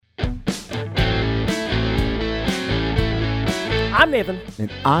I'm Nathan.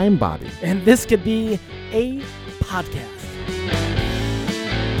 And I'm Bobby. And this could be a podcast.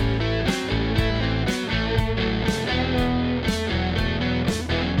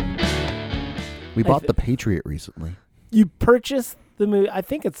 We bought The Patriot recently. You purchased the movie. I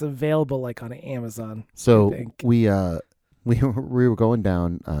think it's available like on Amazon. So we were going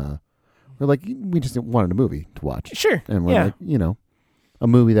down. We're like, we just wanted a movie to watch. Sure. And we're like, a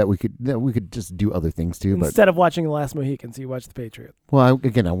movie that we could just do other things to. Instead of watching The Last Mohicans, you watch The Patriot. Well, I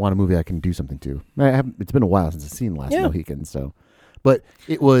want a movie I can do something to. It's been a while since I've seen Last Mohican, so. But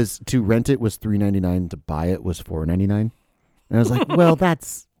it was, to rent it was $3.99, to buy it was $4.99. And I was like, well,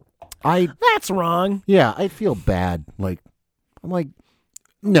 that's wrong. Yeah, I feel bad. I'm like,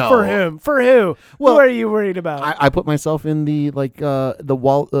 no. For him. For who? Well, who are you worried about? I put myself in the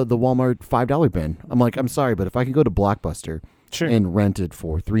Walmart $5 bin. I'm like, I'm sorry, but if I could go to Blockbuster and rent it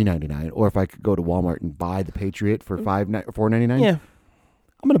for $3.99, or if I could go to Walmart and buy the Patriot for $4.99, yeah,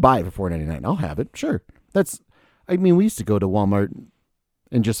 I'm gonna buy it for $4.99. I'll have it. Sure. We used to go to Walmart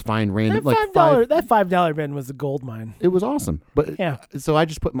and just find random that $5 bin was a gold mine. It was awesome. But yeah. So I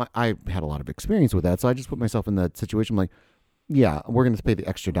just I had a lot of experience with that, so I just put myself in that situation. I'm like, yeah, we're gonna pay the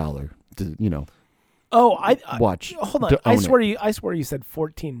extra $1 to watch. Hold on. I swear you said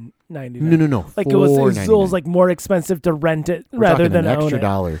 $14.99. No. Like it was like more expensive to rent it rather than an extra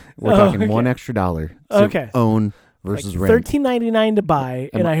own $1. We're talking one extra $1 to own versus rent. $13.99 to buy,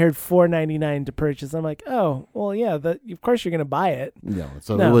 and I heard $4.99 to purchase. I'm like, oh, well, yeah. Of course you're gonna buy it. No,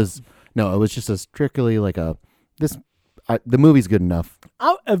 it was just a strictly like the movie's good enough.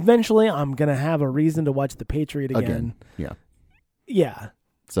 Eventually, I'm gonna have a reason to watch The Patriot again. Yeah. Yeah.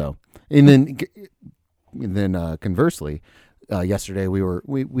 So, and then conversely, yesterday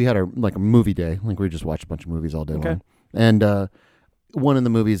we had a movie day. Like we just watched a bunch of movies all day long. And one of the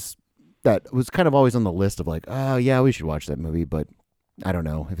movies that was kind of always on the list of like, oh yeah, we should watch that movie, but I don't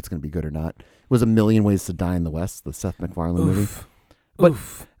know if it's going to be good or not. It was A Million Ways to Die in the West, the Seth MacFarlane movie. But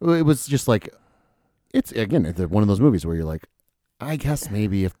it was just like, it's one of those movies where you're like, I guess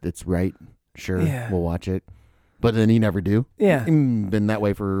maybe if it's right, sure, we'll watch it. But then you never do. Yeah. Been that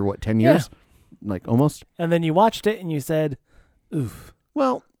way for 10 years? Like almost. And then you watched it and you said, oof.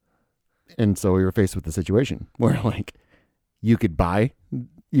 Well, and so we were faced with the situation where like you could buy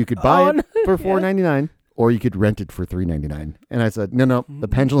it for $4.99 or you could rent it for $3.99. And I said, no, the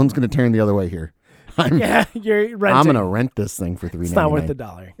pendulum's going to turn the other way here. You're renting. I'm going to rent this thing for $3.99. It's not worth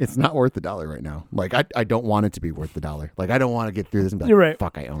 $1. It's not worth $1 right now. Like I don't want it to be worth $1. Like I don't want to get through this and be like, you're right.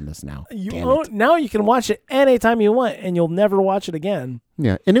 Fuck, I own this now. Now you can watch it anytime you want and you'll never watch it again.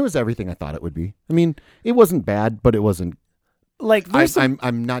 Yeah, and it was everything I thought it would be. I mean, it wasn't bad, but it wasn't like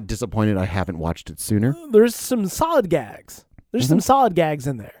I'm not disappointed I haven't watched it sooner. There's some solid gags. There's some solid gags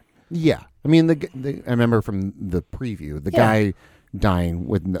in there. Yeah. I mean, I remember from the preview, the guy dying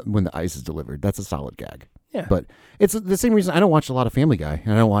when the ice is delivered. That's a solid gag. Yeah. But it's the same reason I don't watch a lot of Family Guy.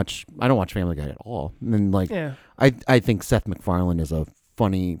 And I don't watch Family Guy at all. And I think Seth MacFarlane is a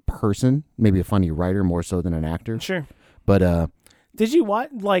funny person, maybe a funny writer more so than an actor. Sure. But did you watch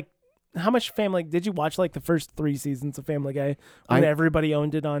how much Family? Did you watch the first 3 seasons of Family Guy when everybody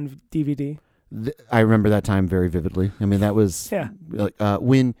owned it on DVD? I remember that time very vividly. I mean, that was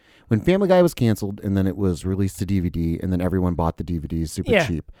when Family Guy was canceled and then it was released to DVD and then everyone bought the DVDs super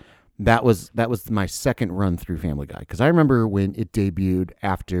cheap. That was my second run through Family Guy, because I remember when it debuted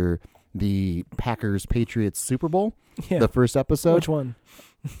after the Packers-Patriots Super Bowl, the first episode. Which one?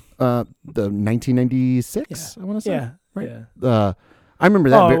 The 1996, I want to say. Yeah. Right? Yeah. I remember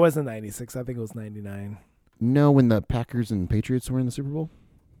that. Oh, it wasn't 96. I think it was 99. No, when the Packers and Patriots were in the Super Bowl?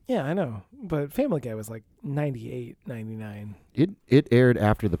 Yeah, I know. But Family Guy was 98, 99. It aired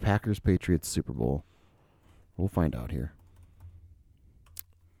after the Packers-Patriots Super Bowl. We'll find out here.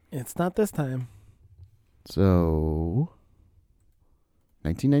 It's not this time. So,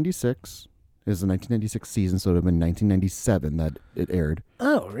 1996 is the 1996 season, so it would have been 1997 that it aired.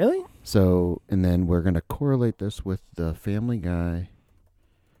 Oh, really? So, and then we're going to correlate this with the Family Guy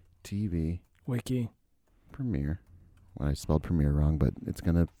TV Wiki premiere. Well, I spelled premiere wrong, but it's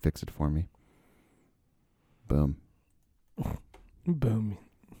going to fix it for me. Boom. Boom.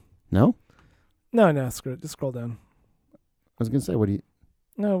 No? No, just scroll down. I was going to say,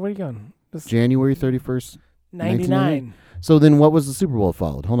 No, where are you going? January 31st, 99. So then what was the Super Bowl it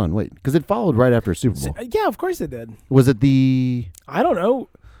followed? Hold on, wait. Because it followed right after Super Bowl. Yeah, of course it did. Was it the... I don't know.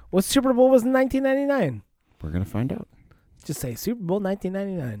 What Super Bowl was in 1999? We're going to find out. Just say Super Bowl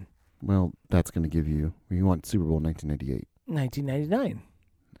 1999. Well, that's going to give you... You want Super Bowl 1998. 1999.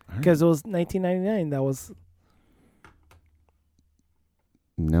 Because it was 1999. That was...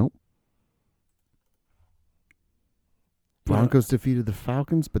 Nope. Broncos defeated the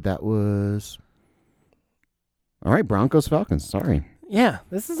Falcons, but that was... All right, Broncos-Falcons. Sorry. Yeah,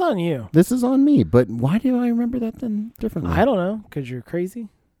 this is on you. This is on me, but why do I remember that then differently? I don't know, because you're crazy.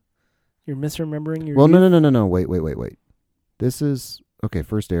 You're misremembering your Well, youth. no. Wait. This is... Okay,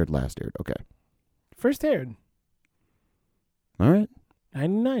 first aired, last aired. Okay. First aired. All right.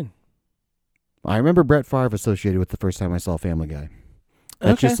 99. I remember Brett Favre associated with the first time I saw Family Guy.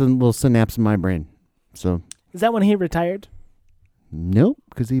 That's Okay. just a little synapse in my brain. So... Is that when he retired? Nope,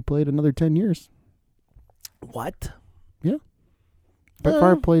 because he played another 10 years. What? Brett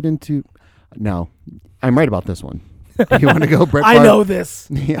Favre played into... No, I'm right about this one. You want to go Brett Favre? I know this.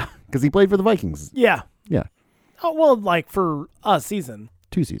 Yeah, because he played for the Vikings. Yeah. Yeah. Oh, well, like for a season.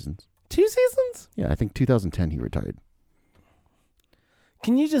 2 seasons. 2 seasons? Yeah, I think 2010 he retired.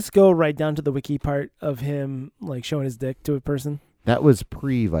 Can you just go right down to the wiki part of him like showing his dick to a person? That was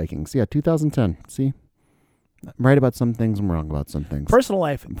pre-Vikings. Yeah, 2010. See? I'm right about some things. I'm wrong about some things. Personal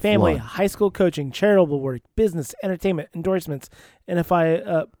life, family, flawed. high school coaching, charitable work, business, entertainment, endorsements, and if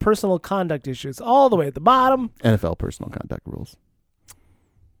personal conduct issues, all the way at the bottom. NFL personal conduct rules.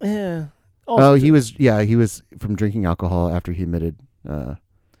 Yeah. Oh, he was from drinking alcohol after he admitted.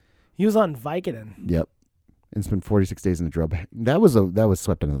 He was on Vicodin. Yep. And spent 46 days in a drug. That was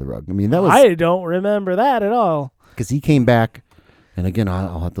swept under the rug. I mean, that was... I don't remember that at all. Because he came back, and again,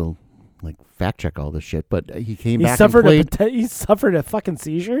 I'll have to fact check all this shit, but he came back and played. He suffered a fucking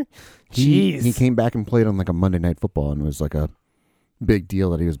seizure? Jeez. He came back and played on a Monday Night Football, and it was a big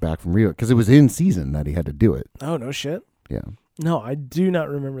deal that he was back from Rio, because it was in season that he had to do it. Oh, no shit. Yeah. No, I do not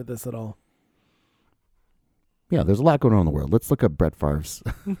remember this at all. Yeah, there's a lot going on in the world. Let's look up Brett Favre's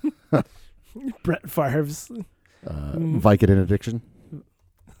Brett Favre's. Vicodin addiction.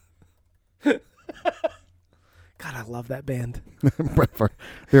 God, I love that band. Brett Favre.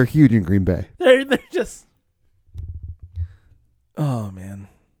 They're huge in Green Bay. They're just... Oh, man.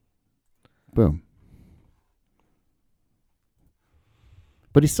 Boom.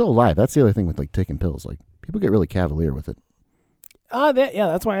 But he's still alive. That's the other thing with taking pills. People get really cavalier with it.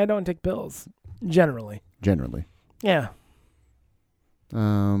 That's why I don't take pills. Generally. Yeah.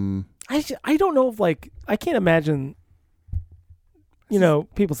 I don't know if I can't imagine,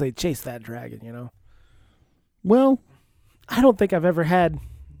 people say chase that dragon, Well, I don't think I've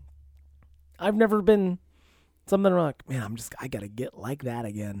never been something like, man, I got to get like that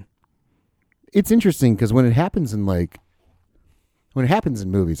again. it's interesting because when it happens in movies,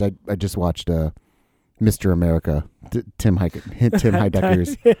 I just watched Mr. America, Tim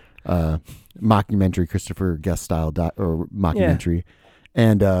Heidecker's mockumentary, Christopher Guest style or mockumentary,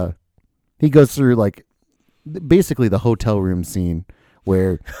 and he goes through basically the hotel room scene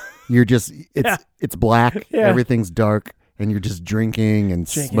where you're just it's black, everything's dark, and you're just drinking and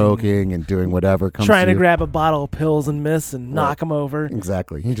smoking and doing whatever comes trying to you. grab a bottle of pills and miss and knock them over.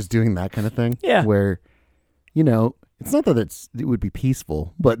 Exactly, you're just doing that kind of thing. Yeah, where it's not that it would be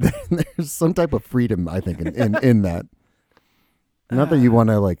peaceful, but there's some type of freedom, I think, in that. Not that you want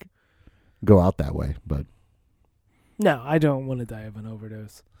to go out that way, but no, I don't want to die of an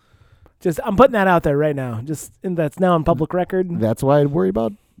overdose. I'm putting that out there right now. That's now on public record. That's why I worry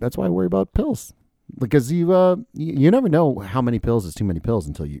about pills, because you never know how many pills is too many pills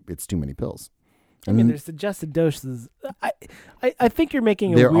until it's too many pills. I mean, there's suggested doses. I think you're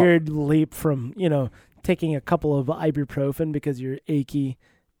making a weird leap from taking a couple of ibuprofen because you're achy,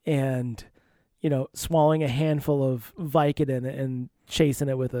 and swallowing a handful of Vicodin and chasing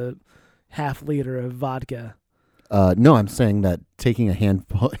it with a half liter of vodka. No, I'm saying that taking a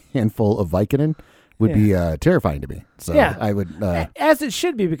handful of Vicodin would be terrifying to me. So I would, as it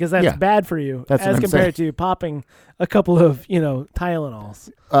should be, because that's bad for you, that's as compared to popping a couple of Tylenols.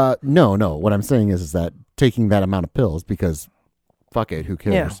 No. What I'm saying is that taking that amount of pills, because fuck it, who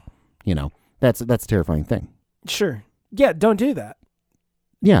cares? Yeah. That's a terrifying thing. Sure. Yeah. Don't do that.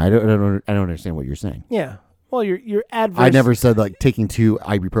 Yeah, I don't understand what you're saying. Yeah. Well, you're adverse. I never said taking 2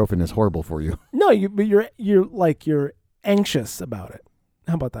 ibuprofen is horrible for you. No, you're anxious about it.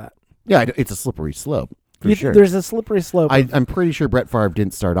 How about that? Yeah, it's a slippery slope for sure. There's a slippery slope. I'm pretty sure Brett Favre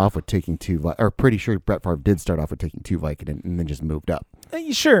didn't start off with taking 2, or pretty sure Brett Favre did start off with taking 2 Vicodin and then just moved up.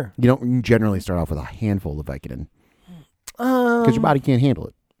 Sure. You don't generally start off with a handful of Vicodin because your body can't handle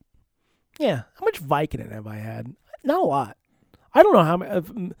it. Yeah. How much Vicodin have I had? Not a lot. I don't know how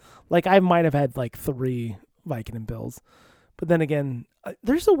many. I might have had 3 Vicodin pills, but then again,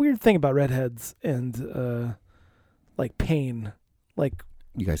 there's a weird thing about redheads and pain.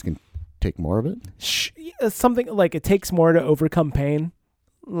 You guys can take more of it. Something it takes more to overcome pain.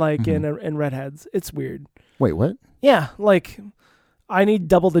 In redheads, it's weird. Wait, what? Yeah, I need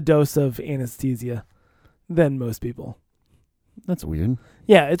double the dose of anesthesia than most people. That's weird.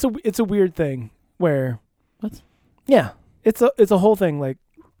 Yeah, it's a weird thing where. What? Yeah, it's a whole thing, like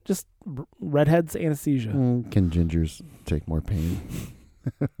just redheads anesthesia. Can gingers take more pain?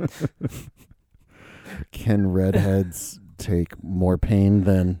 Can redheads take more pain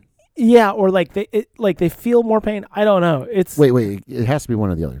than? Yeah, or like they feel more pain. I don't know. It's wait. It has to be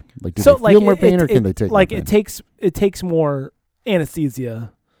one or the other. Like, do they feel more pain, or can they take? Like more pain? it takes more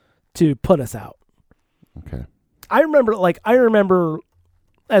anesthesia to put us out. Okay. I remember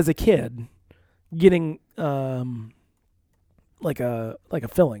as a kid getting like a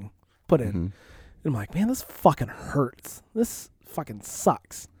filling put in. Mm-hmm. And I'm like, man, this fucking hurts. This fucking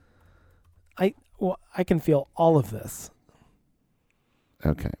sucks. I can feel all of this.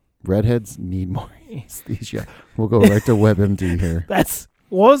 Okay. Redheads need more anesthesia. We'll go right to WebMD here. What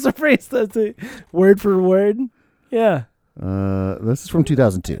was the phrase? That's it. Word for word. Yeah. This is from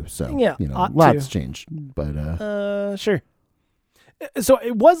 2002, so yeah, lots changed, but sure. So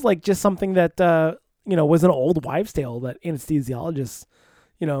it was like just something that was an old wives' tale that anesthesiologists,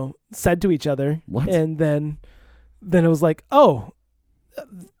 said to each other. What? And then it was like, oh,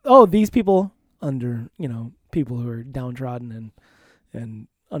 these people people who are downtrodden and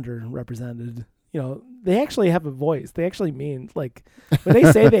underrepresented, they actually have a voice. They actually mean, like, when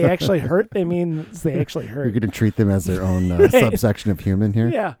they say they actually hurt, they mean they actually hurt. You're going to treat them as their own subsection of human here?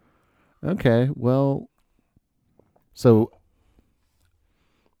 Yeah. Okay, well, so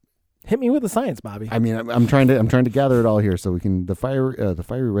hit me with the science, Bobby. I mean, I'm trying to gather it all here so we can the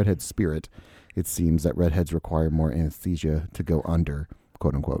fiery redhead spirit. It seems that redheads require more anesthesia to go under,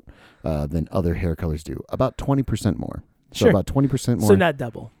 quote unquote, than other hair colors do. About 20% more. So sure. about 20% more. So not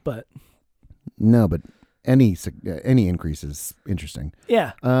double, but no, but any increase is interesting.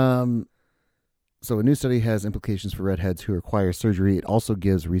 Yeah. So a new study has implications for redheads who require surgery. It also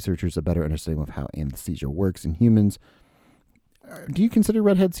gives researchers a better understanding of how anesthesia works in humans. Do you consider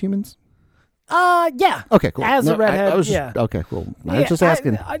redheads humans? Yeah. Okay, cool. As a redhead, yeah. Okay, cool. I was just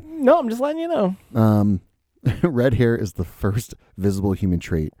asking. No, I'm just letting you know. Red hair is the first visible human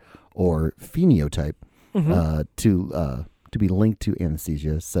trait or phenotype to be linked to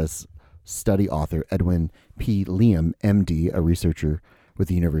anesthesia, says study author Edwin P. Liam, MD, a researcher with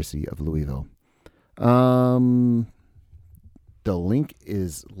the University of Louisville. The link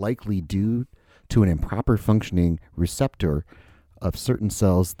is likely due to an improper functioning receptor of certain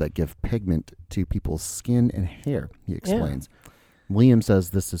cells that give pigment to people's skin and hair, he explains. Yeah. Liam says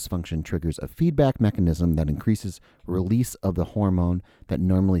this dysfunction triggers a feedback mechanism that increases release of the hormone that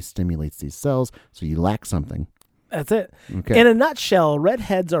normally stimulates these cells, so you lack something. That's it. Okay. In a nutshell,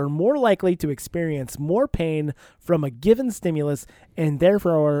 redheads are more likely to experience more pain from a given stimulus and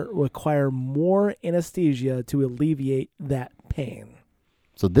therefore require more anesthesia to alleviate that pain.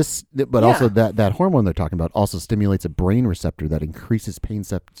 So also that hormone they're talking about also stimulates a brain receptor that increases pain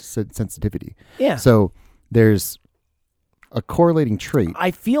sensitivity. Yeah. So there's a correlating trait.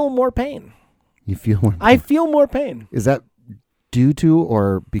 I feel more pain. You feel more pain? I feel more pain. Is that due to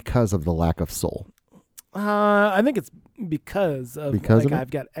or because of the lack of soul? I think it's because of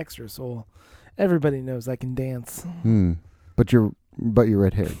I've got extra soul. Everybody knows I can dance. But you're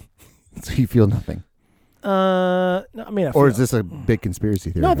red-haired, so you feel nothing. No, I mean, or is this a big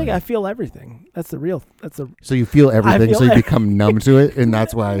conspiracy theory? No, I think I feel everything. So you feel everything, so you become numb to it, and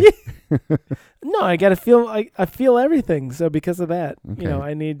that's why. No, I gotta feel. I feel everything. So because of that, okay.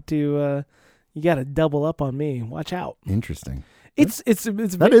 I need to. You got to double up on me. Watch out. Interesting. It's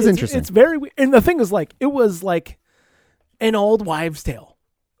interesting. It's very weird. And the thing is, it was like an old wives' tale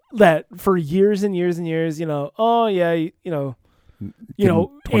that for years and years and years,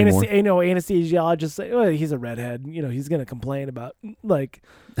 anesthesiologists say, oh, he's a redhead. He's going to complain about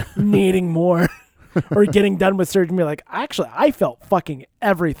needing more or getting done with surgery. Be like, actually, I felt fucking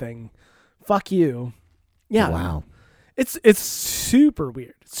everything. Fuck you. Yeah. Wow. It's super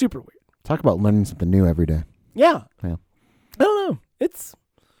weird. Super weird. Talk about learning something new every day. Yeah. I don't know. It's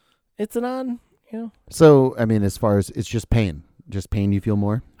an odd, So, I mean, as far as it's just pain you feel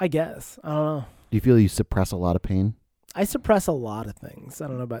more? I guess. I don't know. Do you feel you suppress a lot of pain? I suppress a lot of things. I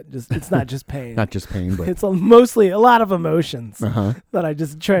don't know about it's not just pain. Not just pain, but it's mostly a lot of emotions that I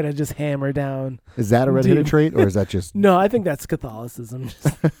just try to just hammer down. Is that a redheaded trait, or is that just... No, I think that's Catholicism.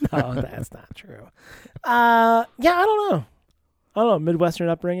 No, that's not true. I don't know. Midwestern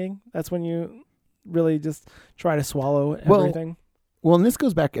upbringing. That's when you really just try to swallow everything. Well, and this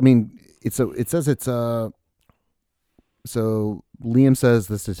goes back. I mean, so Liam says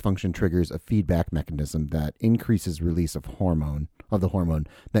this dysfunction triggers a feedback mechanism that increases release of the hormone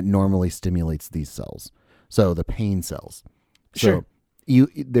that normally stimulates these cells. So the pain cells. Sure. So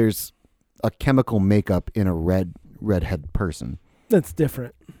there's a chemical makeup in a redhead person. That's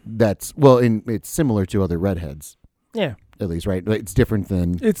different. It's similar to other redheads. Yeah. At least, right? It's different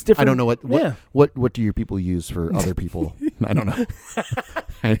than. It's different. I don't know what do your people use for other people? I don't know.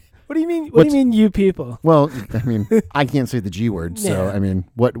 What do you mean? What do you mean, you people? Well, I mean, I can't say the G word, so I mean,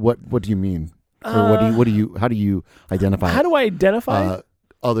 what do you mean? Or how do you identify? How do I identify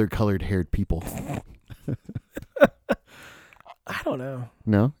other colored haired people? I don't know.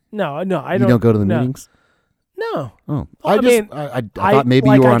 No, I don't. You don't go to the meetings? No. Oh, well, I thought maybe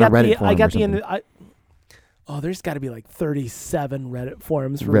you were on a Reddit forum. There's got to be like 37 Reddit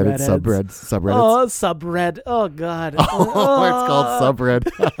forums for Reddit redheads. subreddits. Oh, subred. Oh God. It's called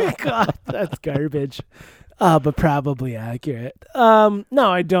subred. God, that's garbage. But probably accurate. No,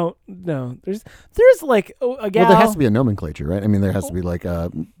 I don't. No, there's like a gal. Well, there has to be a nomenclature, right? I mean, there has to be like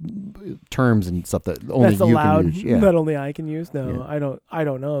terms and stuff that only that's you allowed, can use. Yeah. that only I can use. No, yeah. I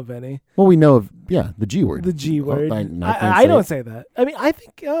don't know of any. Well, we know of the G word. The G word. I don't say that. I mean, I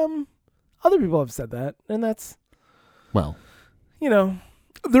think other people have said that, and that's well,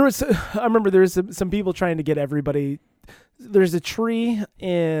 there was. I remember there was some people trying to get everybody. There's a tree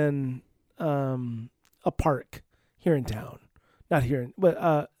in a park here in town, not here, but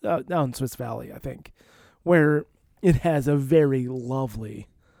out in Swiss Valley, I think, where it has a very lovely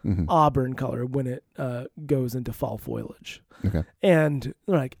auburn color when it goes into fall foliage. Okay. And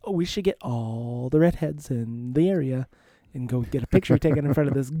they're like, oh, we should get all the redheads in the area and go get a picture taken in front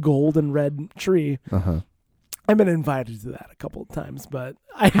of this golden red tree. Uh-huh. I've been invited to that a couple of times, but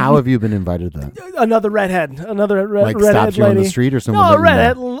how have you been invited to that? Another redhead, like redhead stopped you lady on the street or someone?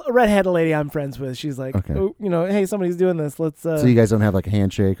 No, redhead lady I'm friends with. She's like, okay. oh, hey, somebody's doing this. Let's. So you guys don't have like a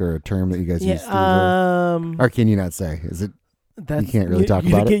handshake or a term that you guys use? Or can you not say? Is it? You can't really talk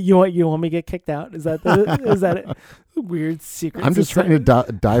about it. You want me to get kicked out? Is that is that it? Weird secret? I'm just trying to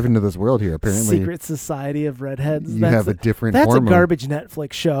dive into this world here. Apparently, secret society of redheads. You have a different. That's hormone. A garbage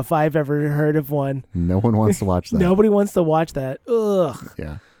Netflix show if I've ever heard of one. No one wants to watch that. Nobody wants to watch that. Ugh.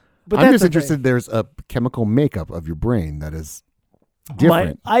 Yeah. But I'm just interested. There's a chemical makeup of your brain that is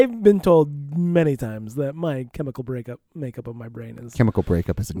different. I've been told many times that my chemical makeup of my brain is... Chemical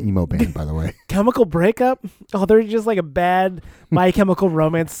Breakup is an emo band, by the way. Chemical Breakup? Oh, they're just like a bad My Chemical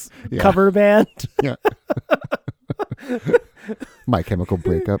Romance cover band. Yeah. My Chemical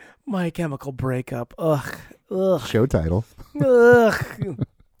Breakup. My Chemical Breakup. Ugh. Show title. Ugh.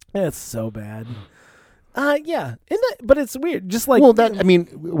 It's so bad. Yeah. But it's weird. Just like... Well, I mean,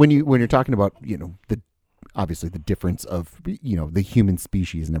 when you're talking about, obviously the difference of the human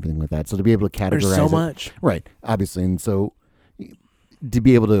species and everything like that, so to be able to categorize there's so much, right, obviously, and so to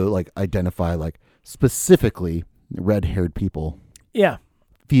be able to like identify like specifically red-haired people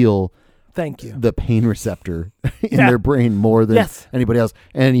feel thank you the pain receptor in their brain more than anybody else,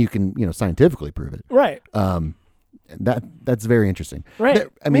 and you can scientifically prove it, right? That's very interesting, right?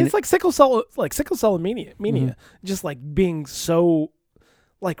 I mean it's like sickle cell anemia, just like being so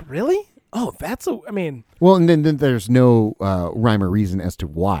like really. Oh, well, and then there's no rhyme or reason as to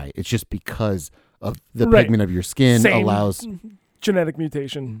why. It's just because of the pigment of your skin allows genetic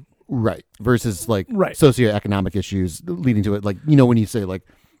mutation. Right. Versus like socioeconomic issues leading to it. Like, when you say like,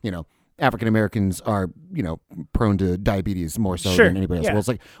 African Americans are, prone to diabetes more so than anybody else. Yeah. Well, it's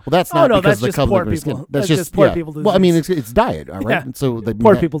like, that's not because that's of the color of their skin. That's just poor people disease. Well, I mean, it's diet, all right? Yeah. So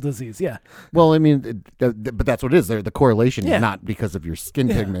poor people disease, yeah. Well, I mean, but that's what it is. The correlation is not because of your skin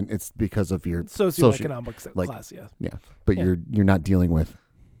pigment. It's because of your socioeconomic class, yeah. Yeah. But you're not dealing with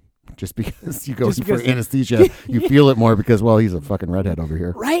just because you go for anesthesia, you feel it more because, well, he's a fucking redhead over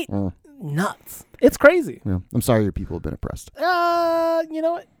here. Right? Nuts. It's crazy. Yeah. I'm sorry your people have been oppressed. You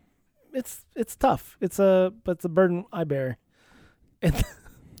know what? It's tough. It's a burden I bear.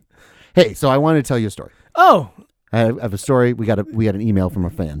 Hey, so I wanted to tell you a story. Oh, I have a story. We got an email from a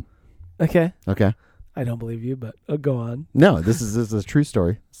fan. Okay. I don't believe you, but go on. No, this is a true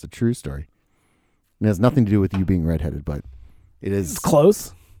story. It's a true story. It has nothing to do with you being redheaded, but it is. It's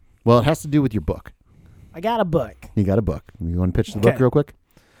close. Well, it has to do with your book. I got a book. You got a book. You want to pitch the book real quick?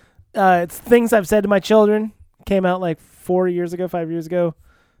 It's Things I've Said to My Children. Came out like 5 years ago.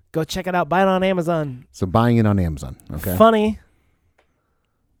 Go check it out. Buy it on Amazon. So buying it on Amazon. Okay. Funny.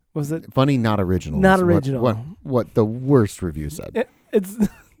 Was it? Funny, not original. Not original. What the worst review said. It's.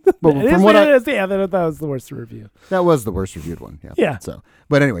 But from what that was the worst review. That was the worst reviewed one. Yeah. Yeah. So,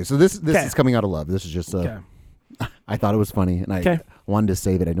 but anyway, so this is coming out of love. This is just I thought it was funny, and I wanted to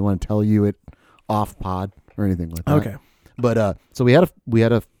save it. I didn't want to tell you it off pod or anything like that. Okay. But so we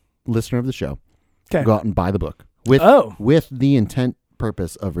had a listener of the show go out and buy the book with the intent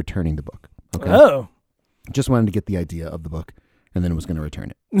purpose of returning the book. Okay. Oh. Just wanted to get the idea of the book, and then was going to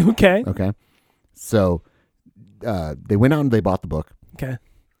return it. Okay. Okay. So they went out and they bought the book. Okay.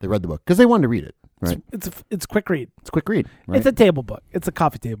 They read the book because they wanted to read it. Right. It's quick read. It's a quick read. Right? It's a table book. It's a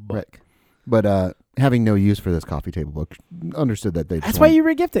coffee table book. Right. But having no use for this coffee table book, understood that they. That's why you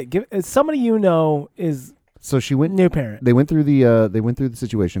regift it. Somebody is. So she went. New parent. They went through the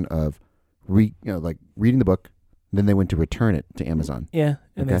situation of, reading the book, then they went to return it to Amazon. Yeah,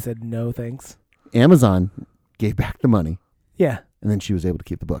 and they said no thanks. Amazon gave back the money. Yeah. And then she was able to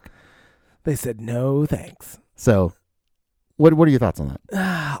keep the book. They said no thanks. So, what are your thoughts on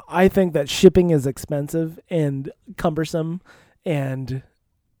that? I think that shipping is expensive and cumbersome, and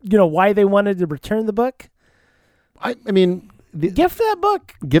why they wanted to return the book. I mean, gift that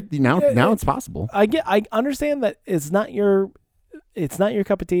book. Now it's possible. I understand that it's not your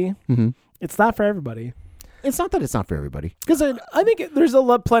cup of tea. Mm-hmm. It's not for everybody. It's not that it's not for everybody. Because I think there's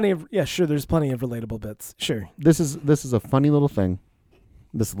plenty of there's plenty of relatable bits. Sure. This is a funny little thing.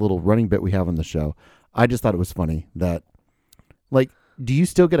 This little running bit we have on the show. I just thought it was funny that, do you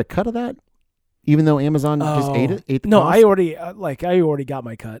still get a cut of that, even though Amazon just ate the no, cost? I already got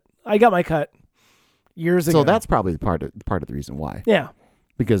my cut. I got my cut years ago. So that's probably part of the reason why. Yeah.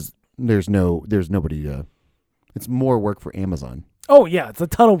 Because there's nobody. It's more work for Amazon. Oh yeah, it's a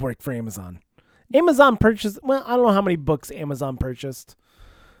ton of work for Amazon. Amazon purchased. Well, I don't know how many books Amazon purchased.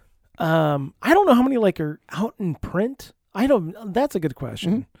 I don't know how many are out in print. That's a good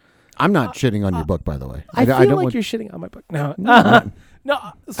question. Mm-hmm. I'm not shitting on your book, by the way. I feel don't like you're shitting on my book. No, no.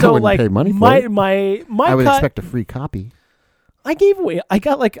 So I wouldn't pay money for it. my I would cut, expect a free copy. I gave away. I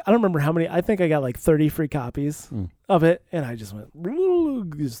got I don't remember how many. I think I got 30 free copies of it, and I just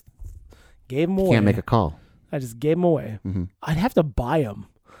just gave them away. Can't make a call. I just gave them away. Mm-hmm. I'd have to buy them.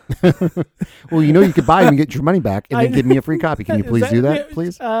 Well, you could buy them and get your money back, and then give me a free copy. Can you please do that,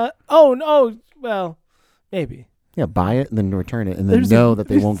 please? Oh no. Well, maybe. Yeah, buy it and then return it, and then that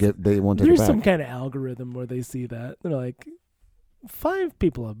they won't take it back. There's some kind of algorithm where they see that. They're like, 5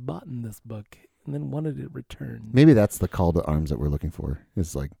 people have bought in this book and then wanted it returned. Maybe that's the call to arms that we're looking for.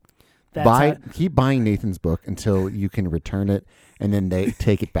 It's keep buying Nathan's book until you can return it, and then they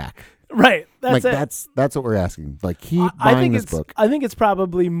take it back. Right. That's it. That's what we're asking. Keep buying this book. I think it's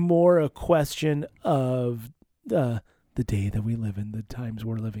probably more a question of the day that we live in, the times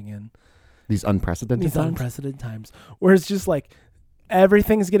we're living in. These unprecedented times. Where it's just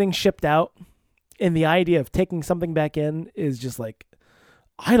everything's getting shipped out, and the idea of taking something back in is just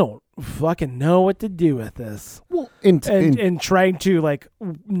I don't fucking know what to do with this. Well, and trying to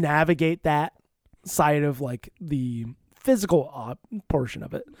navigate that side of the physical portion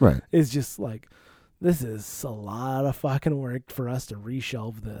of it. Right. Is just this is a lot of fucking work for us to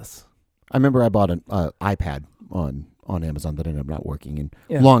reshelve this. I remember I bought an iPad on Amazon that ended up not working. And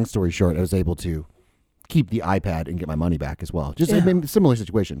long story short, I was able to keep the iPad and get my money back as well. Just a similar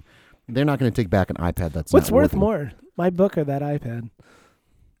situation. They're not going to take back an iPad that's what's not worth working. more, my book or that iPad?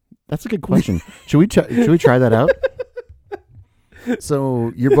 That's a good question. Should we try that out?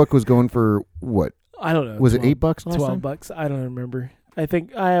 So your book was going for what? I don't know. Was it $8 last time? $12? I don't remember. I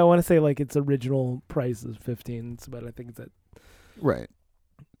think I want to say its original price is $15, but I think it's at right.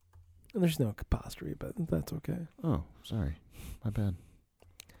 There's no apostrophe, but that's okay. Oh, sorry. My bad.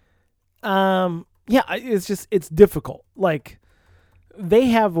 Yeah, it's difficult. They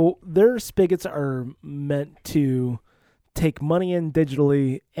have their spigots are meant to take money in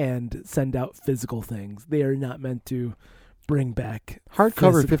digitally and send out physical things. They are not meant to bring back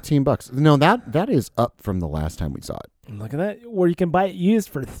hardcover. $15. No, that is up from the last time we saw it. Look at that, where you can buy it used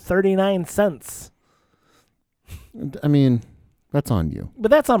for 39 cents. I mean, that's on you.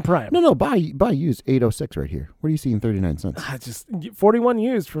 But that's on Prime. No, buy used $8.06 right here. What are you seeing 39 cents? Just 41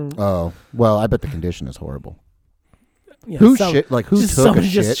 used from. Oh, well, I bet the condition is horrible. Yeah, who took a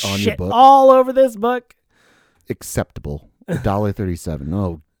shit on your book? All over this book. Acceptable.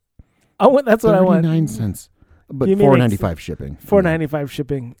 $1.37. That's what I want. 39 cents. But $4.95 shipping. $4.95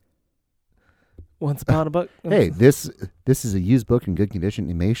 shipping. Once upon a book. Hey, this is a used book in good condition.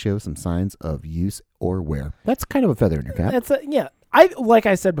 It may show some signs of use or wear. That's kind of a feather in your cap. Like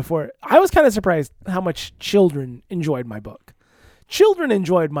I said before, I was kind of surprised how much children enjoyed my book. Children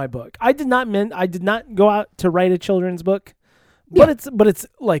enjoyed my book. I did not go out to write a children's book, but it's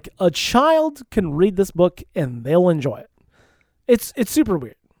a child can read this book and they'll enjoy it. It's super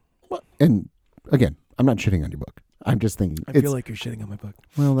weird. Well, and again, I'm not shitting on your book. I'm just thinking. I feel like you're shitting on my book.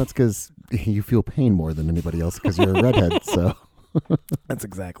 Well, that's because you feel pain more than anybody else because you're a redhead. So that's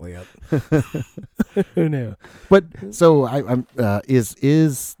exactly it. Who knew? But so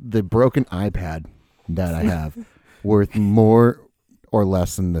is the broken iPad that I have worth more or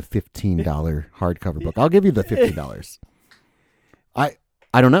less than the $15 hardcover book? I'll give you the $15. I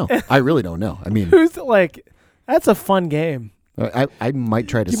don't know. I really don't know. I mean, who's That's a fun game. I might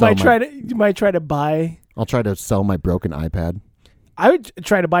try to You might try to buy. I'll try to sell my broken iPad. I would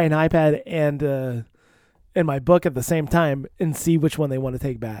try to buy an iPad and my book at the same time and see which one they want to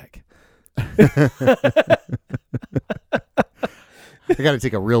take back. I got to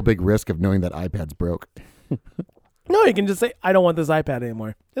take a real big risk of knowing that iPad's broke. No, you can just say, I don't want this iPad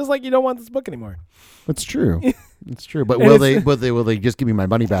anymore. It's like you don't want this book anymore. That's true. It's true. But will they just give me my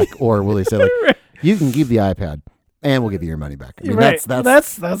money back, or will they say like, you can keep the iPad and we'll give you your money back? I mean, right.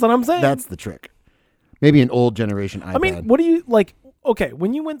 That's what I'm saying. That's the trick. Maybe an old generation iPad. I mean, what do you like? Okay,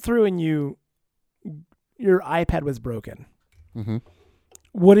 when you went through and your iPad was broken. Mm-hmm.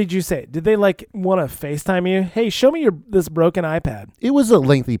 What did you say? Did they like want to FaceTime you? Hey, show me this broken iPad. It was a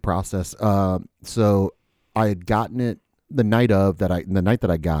lengthy process. So I had gotten it the night that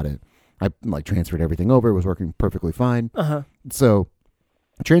I got it. I like transferred everything over. It was working perfectly fine. So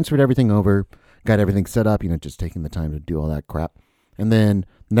I transferred everything over, got everything set up. Just taking the time to do all that crap. And then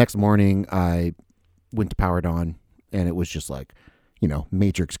next morning I went to power it on, and it was just like,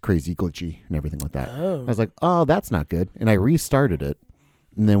 Matrix crazy glitchy and everything like that. Oh. I was like, oh, that's not good. And I restarted it.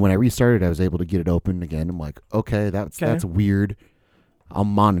 And then when I restarted, I was able to get it open again. I'm like, okay, that's weird. I'll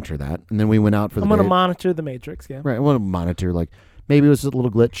monitor that. And then we went out for the day. I'm going to monitor the Matrix, yeah. Right. I want to monitor, like, maybe it was a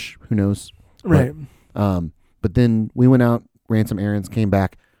little glitch. Who knows? Right. But then we went out, ran some errands, came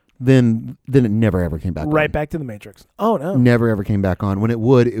back. Then it never, ever came back on. Right back to the Matrix. Oh, no. Never, ever came back on. When it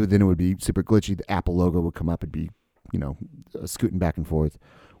would, then it would be super glitchy. The Apple logo would come up and be, scooting back and forth.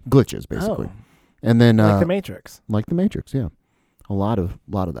 Glitches, basically. Oh. And then like the Matrix. Like the Matrix, yeah. A lot of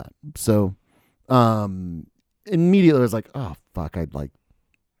that. So immediately I was like, oh, fuck,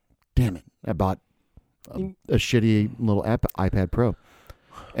 damn it. I bought a shitty little iPad Pro.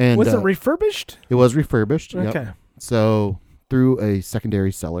 And was it refurbished? It was refurbished. Okay. Yep. So through a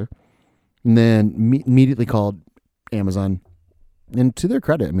secondary seller, and then immediately called Amazon. And to their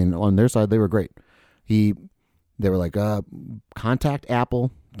credit, I mean, on their side, they were great. They were like, contact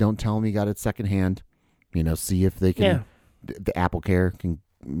Apple. Don't tell them you got it secondhand. See if they can. Yeah. The Apple Care can,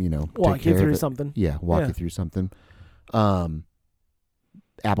 walk take care you through of it. something. Yeah, walk you through something.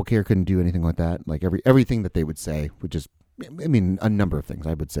 Apple Care couldn't do anything like that. Like everything that they would say would just, I mean, a number of things.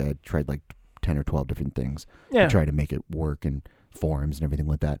 I would say I tried like 10 or 12 different things to try to make it work, and forums and everything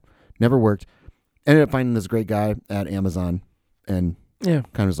like that. Never worked. Ended up finding this great guy at Amazon, and kind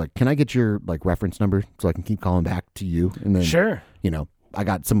of was like, can I get your like reference number so I can keep calling back to you? And then, sure. I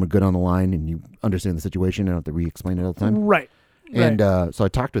got someone good on the line, and you understand the situation. I don't have to re-explain it all the time. Right. And so I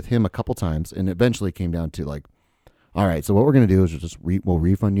talked with him a couple times, and eventually came down to like, all right, so what we're going to do is we'll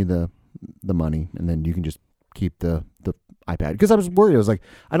refund you the money, and then you can just keep the iPad. Because I was worried. I was like,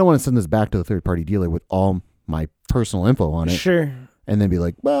 I don't want to send this back to the third-party dealer with all my personal info on it. Sure. And then be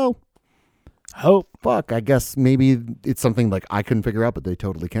like, well, fuck, I guess maybe it's something like I couldn't figure out, but they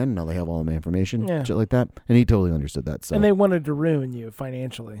totally can. Now they have all my information, shit like that. And he totally understood that. So. And they wanted to ruin you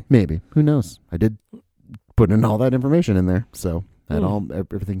financially. Maybe. Who knows? I did put in all that information in there, so I had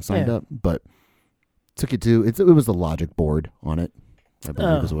everything signed up. But took it to, it was the logic board on it, I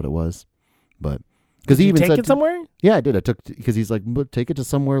believe is what it was. But because he even take it somewhere? Yeah, I did. I took, because he's like, take it to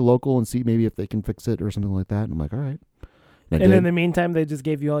somewhere local and see maybe if they can fix it or something like that. And I'm like, all right. And in the meantime, they just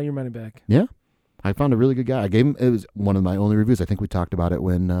gave you all your money back. Yeah. I found a really good guy. I gave him, it was one of my only reviews. I think we talked about it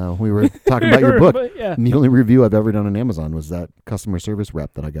when we were talking about your book. And the only review I've ever done on Amazon was that customer service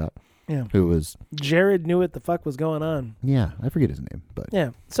rep that I got. Yeah. Who was Jared knew what the fuck was going on. Yeah. I forget his name, but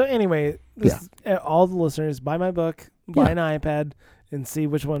yeah. So anyway, all the listeners, buy my book, buy an iPad, and see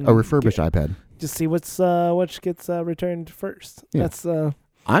which one. A refurbished iPad. Just see which gets returned first. Yeah. That's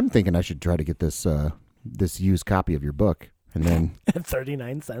I'm thinking I should try to get this used copy of your book, and then at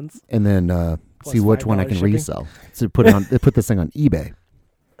 39 cents. And then see which one I can resell. So put this thing on eBay.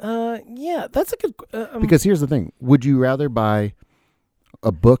 Yeah, that's a good. Because here's the thing: would you rather buy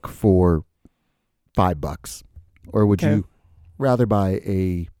a book for $5, or would you rather buy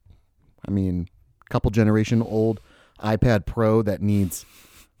a couple generation old iPad Pro that needs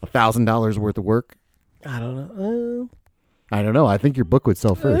 $1,000 worth of work? I don't know. I don't know. I think your book would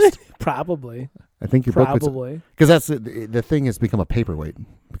sell first. Probably. I think your book would. Because that's the thing has become a paperweight.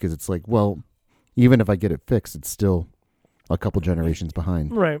 Because it's like, well, even if I get it fixed, it's still a couple generations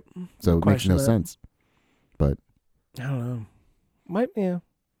behind. Right. So it makes no sense. But I don't know.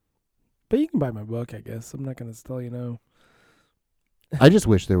 But you can buy my book, I guess. I'm not going to tell you no. I just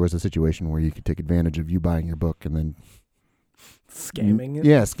wish there was a situation where you could take advantage of you buying your book and then scamming it.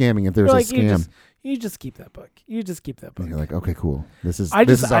 Yeah, scamming if there's a scam. You just keep that book. You just keep that book. And you're like, okay, cool. This is our in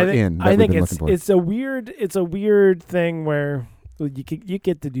that we've been looking for. It's a weird thing where you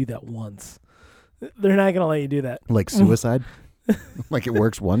get to do that once. They're not going to let you do that. Like suicide? Like it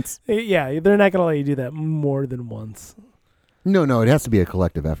works once? Yeah, they're not going to let you do that more than once. No, it has to be a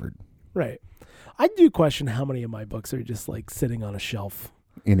collective effort. Right. I do question how many of my books are just like sitting on a shelf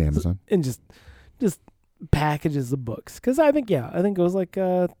in Amazon and just packages of books. Because I think it was like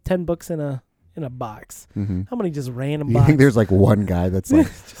 10 books in a box. Mm-hmm. How many just random you boxes? think there's like one guy that's like,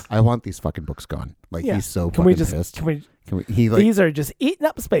 I want these fucking books gone. Like he's so fucking pissed. Can we like, these are just eating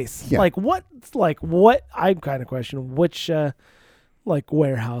up space. Yeah. Like what I kind of question which like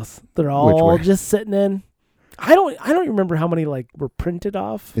warehouse they're all just sitting in. I don't remember how many like were printed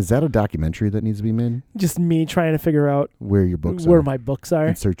off. Is that a documentary that needs to be made? Just me trying to figure out where your books where my books are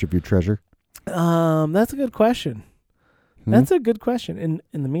in search of your treasure. That's a good question. That's a good question.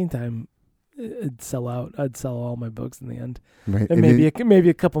 In the meantime, it'd sell out. I'd sell all my books in the end, right? And maybe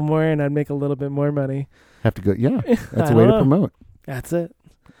a couple more, and I'd make a little bit more money. Have to go. Yeah, that's a way to promote. That's it.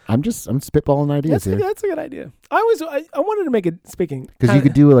 I'm spitballing ideas here. That's a good idea. I wanted to make it because you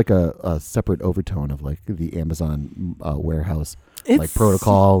could do like a separate overtone of like the Amazon warehouse like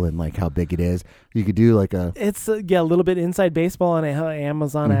protocol and like how big it is. You could do like a little bit inside baseball on how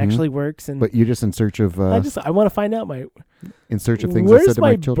Amazon actually works. And but you're just in search of. I want to find out in search of things. Where's I said to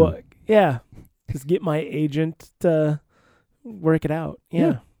my children. book? Yeah, just get my agent to work it out.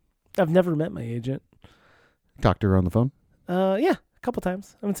 Yeah. I've never met my agent. Talked to her on the phone. Yeah. A couple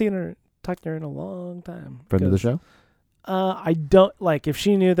times. I haven't talked to her in a long time. Friend of the show? I don't like if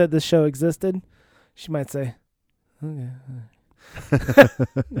she knew that this show existed, she might say, okay.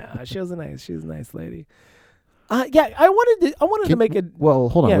 Nah, she was a nice lady. Yeah, I wanted to make it. Well,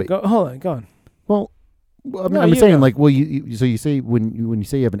 hold on. Yeah, wait. go on. Well, I'm saying like, well, so you say when you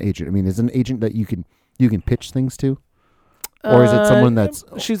say you have an agent, I mean, is an agent that you can pitch things to? Or is it someone that's...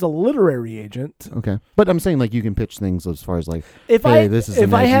 She's a literary agent. Okay. But I'm saying, like, you can pitch things as far as, like, if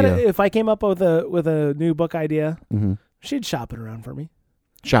I came up with a new book idea, she'd shop it around for me.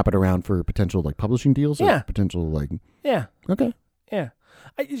 Shop it around for potential, like, publishing deals? Yeah. Or potential, like... Yeah. Okay. Yeah.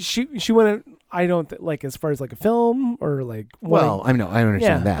 She wouldn't... I don't... like, as far as, like, a film or, like... Well, I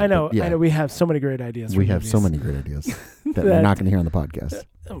understand that. I know. We have so many great ideas. We have so many great ideas that we're not going to hear on the podcast.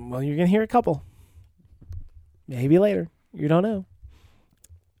 Well, you're going to hear a couple. Maybe later. You don't know.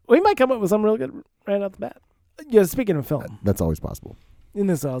 We might come up with something real good right off the bat. Yeah, speaking of film. That's always possible. And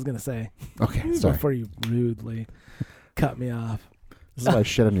this is what I was going to say. Okay, sorry. Before you rudely cut me off. This is why I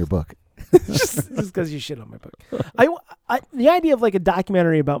shit on your book. just because you shit on my book. The idea of like a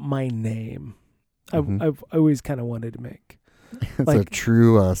documentary about my name, I've always kind of wanted to make. It's like, a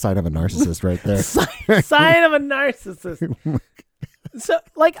true sign of a narcissist right there. Sign of a narcissist. So,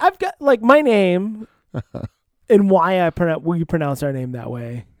 like, I've got, like, my name... And why we pronounce our name that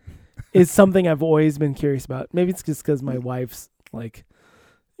way is something I've always been curious about. Maybe it's just because my wife's like,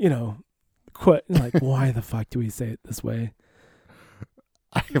 like, why the fuck do we say it this way?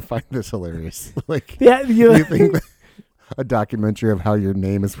 I find this hilarious. Like, yeah, you think that a documentary of how your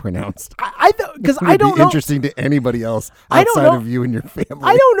name is pronounced? Because I don't know. Interesting to anybody else outside of you and your family.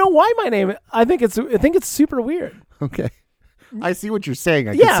 I don't know why my name. I think it's super weird. Okay. I see what you're saying.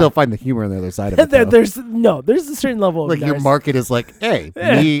 I can still find the humor on the other side of it. There's a certain level of like your market is like, hey,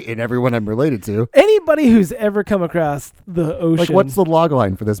 me and everyone I'm related to. Anybody who's ever come across the ocean. Like, what's the log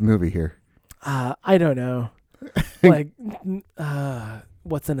line for this movie here? I don't know. Like,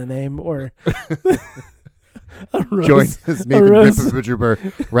 what's in a name or a rose, join his name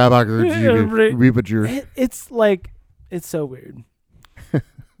Rabager. It's like it's so weird.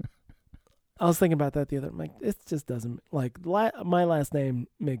 I was thinking about that the other. I'm like, it just doesn't my last name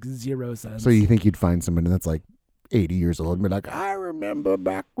makes zero sense. So you think you'd find someone that's like 80 years old and be like, I remember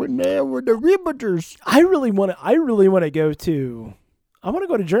back when there were the Ribbiters. I really want to go to. I want to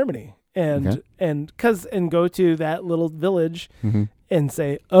go to Germany and go to that little village and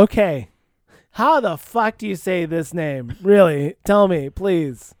say, okay, how the fuck do you say this name? Really, tell me,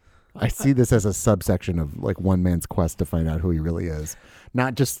 please. I see this as a subsection of like one man's quest to find out who he really is,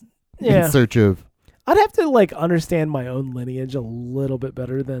 not just. Yeah. In search of... I'd have to, like, understand my own lineage a little bit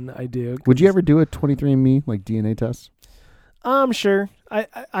better than I do. Would you ever do a 23andMe, like, DNA test? Sure. I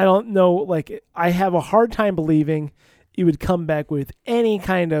don't know. Like, I have a hard time believing you would come back with any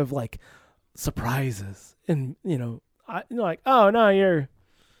kind of, like, surprises. And, like, oh, no, you're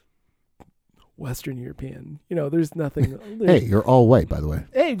Western European. There's nothing. Hey, you're all white, by the way.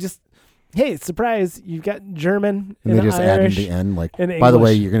 Hey, surprise, you've got German and they just Irish add in the end, like, by the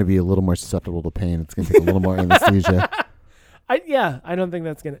way, you're going to be a little more susceptible to pain. It's going to take a little more anesthesia. I don't think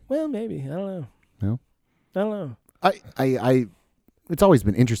that's going to, well, maybe. I don't know. No? I don't know. I it's always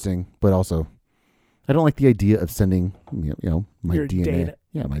been interesting, but also, I don't like the idea of sending, my Your DNA. data.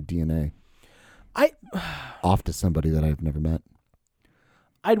 Yeah, my DNA. off to somebody that I've never met.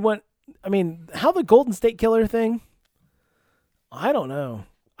 How the Golden State Killer thing, I don't know.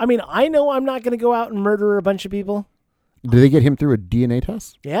 I mean, I know I'm not going to go out and murder a bunch of people. Did they get him through a DNA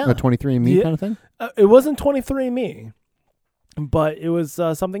test? Yeah. A 23andMe kind of thing? It wasn't 23andMe, but it was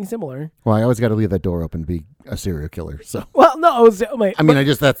something similar. Well, I always got to leave that door open to be a serial killer. So. Well, no, that's on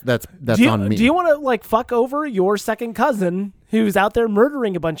me. Do you want to like fuck over your second cousin who's out there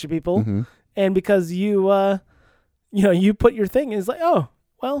murdering a bunch of people, mm-hmm. and because you you put your thing, is like, oh,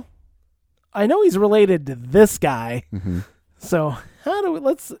 well, I know he's related to this guy, mm-hmm. so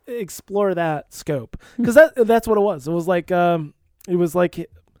let's explore that scope, because that's what it was. It was like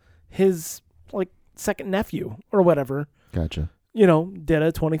his like second nephew or whatever. Gotcha. Did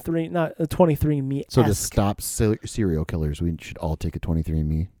a 23andMe. So to stop serial killers, we should all take a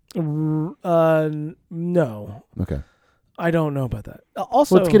 23andMe. No. Okay. I don't know about that.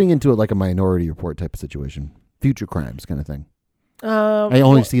 Also, it's getting into it like a Minority Report type of situation, future crimes kind of thing. I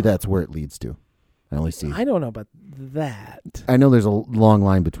only see that's where it leads to. I don't know about that. I know there's a long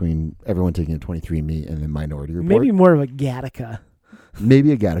line between everyone taking a 23andMe and then Minority Report. Maybe more of a Gattaca.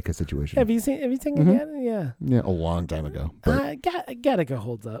 Maybe a Gattaca situation. Have you seen mm-hmm. Gattaca? Yeah. Yeah, a long time ago. But Gattaca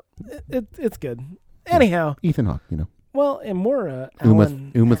holds up. It's good. Anyhow. Ethan Hawke, Well, and more Uma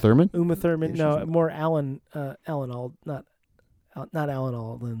Thurman? Uma Thurman. No, more Alan Alda. Not Alan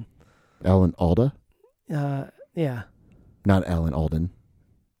Alden. Alan Alda? Yeah. Not Alan Alden.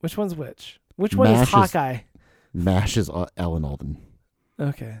 Which one's which? Which one is Hawkeye? MASH is Alan Alden.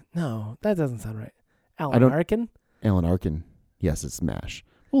 Okay. No, that doesn't sound right. Alan Arkin? Alan Arkin. Yes, it's MASH.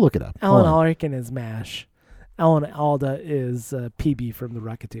 We'll look it up. Alan Arkin is MASH. Alan Alda is PB from The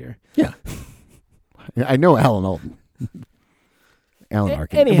Rocketeer. Yeah. I know Alan Alden. Alan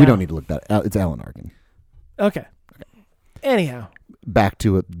Arkin. Anyhow. We don't need to look that. It's Alan Arkin. Okay. Anyhow. Back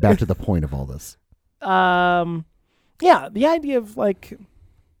to the point of all this. Yeah, the idea of like,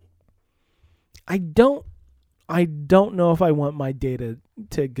 I don't know if I want my data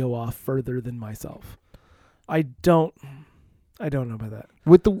to go off further than myself. I don't know about that.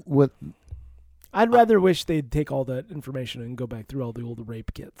 I'd rather wish they'd take all that information and go back through all the old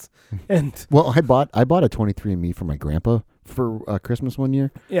rape kits. And well, I bought a 23andMe for my grandpa for Christmas one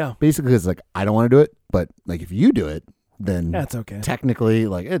year. Yeah, basically it's like I don't want to do it, but like if you do it, then that's okay. Technically,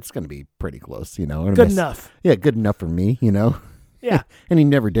 like it's going to be pretty close, Good enough. Yeah, good enough for me, Yeah. And he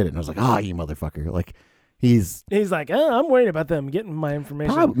never did it, and I was like, you motherfucker! Like he's like, I'm worried about them getting my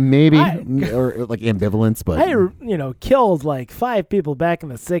information. Maybe or like ambivalence, but I killed like 5 people back in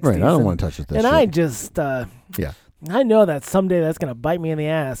the 60s. Right, I don't want to touch this. And shit. I just I know that someday that's gonna bite me in the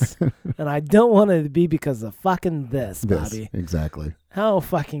ass, and I don't want it to be because of fucking this, Bobby. Exactly. How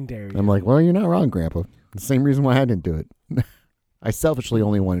fucking dare you? I'm like, well, you're not wrong, Grandpa. The same reason why I didn't do it. I selfishly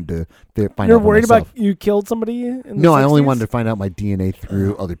only wanted to find out. You're worried about you killed somebody in the 60s? I only wanted to find out my DNA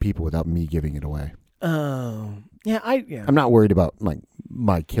through other people without me giving it away. Oh, yeah, I'm not worried about like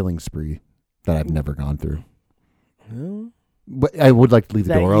my killing spree that I've never gone through. But I would like to leave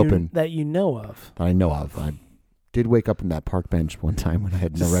the door open that you know of. That I know of. I did wake up in that park bench one time when I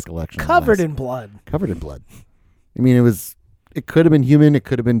had no recollection. Covered in blood. Covered in blood. I mean, it could have been human. It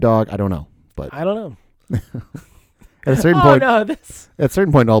could have been dog. I don't know. But I don't know. At a certain point, at a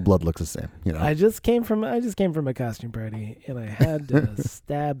certain point, all blood looks the same. I just came from a costume party, and I had to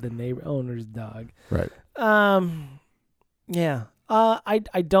stab the neighbor owner's dog. Right. Yeah.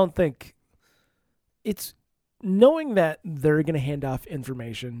 I don't think it's knowing that they're going to hand off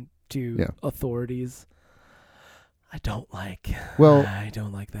information to authorities. I don't like. Well, I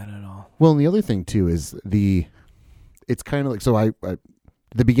don't like that at all. Well, and the other thing too is it's kind of like, so I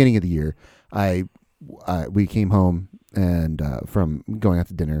the beginning of the year, we came home and from going out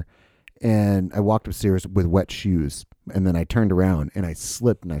to dinner, and I walked upstairs with wet shoes, and then I turned around and I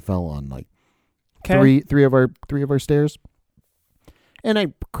slipped and I fell on like three of our stairs, and I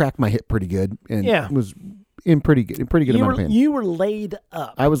cracked my hip pretty good, and was in pretty good amount of pain. You were laid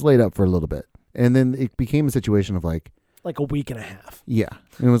up. I was laid up for a little bit, and then it became a situation of like a week and a half. Yeah,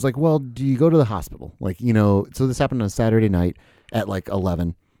 and it was like, well, do you go to the hospital? Like, so this happened on a Saturday night at like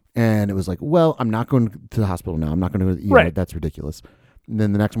 11. And it was like, well, I'm not going to the hospital now. I'm not going to go to the ER. Right. That's ridiculous. And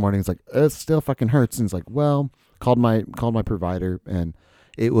then the next morning, it's like, it still fucking hurts. And it's like, well, called my provider, and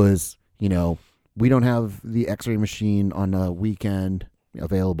it was, we don't have the X-ray machine on a weekend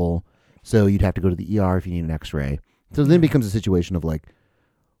available, so you'd have to go to the ER if you need an X-ray. So then it becomes a situation of like,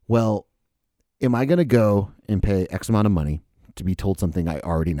 well, am I going to go and pay X amount of money to be told something I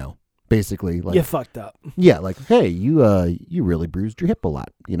already know? Basically, like, you fucked up. Yeah, like, hey, you really bruised your hip a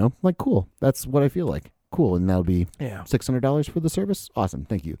lot. Like, cool. That's what I feel like. Cool, and that'll be $600 for the service. Awesome,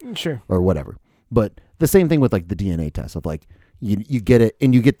 thank you. Sure, or whatever. But the same thing with like the DNA test of like you get it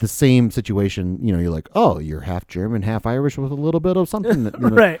and you get the same situation. You know, you're like, oh, you're half German, half Irish with a little bit of something. That,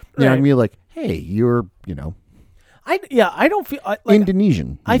 right. You know what I mean? Like, hey, you're I don't feel like,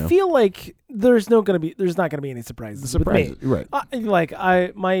 Indonesian. I feel like there's not going to be any surprises with me. Right.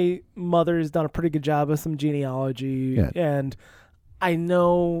 My mother's done a pretty good job of some genealogy, and I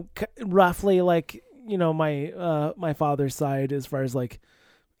know roughly like my father's side as far as like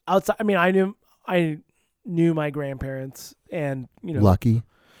outside. I mean, I knew my grandparents, and lucky.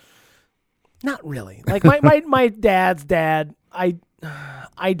 Not really. Like my dad's dad,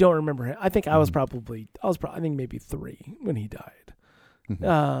 I don't remember him. I think I was probably I think maybe 3 when he died.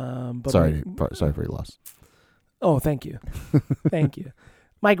 But sorry for your loss. Oh, thank you. Thank you.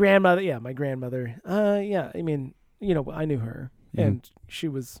 My grandmother, I mean, I knew her, and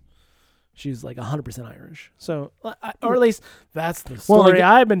she's like 100% Irish. So, or at least that's the story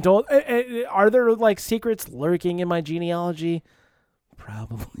I've been told. Are there like secrets lurking in my genealogy?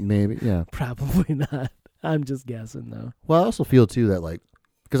 Probably. Maybe, yeah. Probably not. I'm just guessing though. Well, I also feel too that like,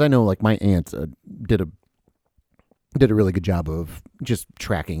 because I know like my aunt did a really good job of just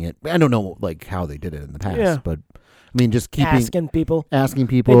tracking it. I don't know like how they did it in the past, but I mean just asking people. They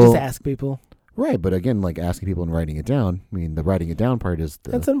just ask people. Right, but again, like asking people and writing it down. I mean, the writing it down part is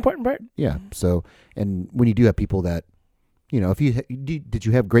that's an important part. Yeah. So, and when you do have people that, if you did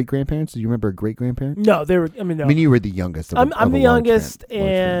you have great grandparents? Do you remember a great grandparent? No, they were. I mean, no. I mean, you were the youngest. I'm the youngest,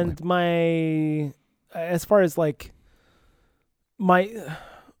 and my as far as like my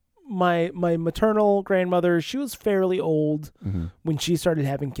maternal grandmother, she was fairly old when she started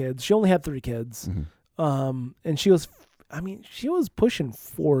having kids. She only had 3 kids, and she was pushing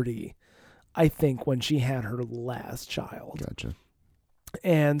 40, I think, when she had her last child. Gotcha.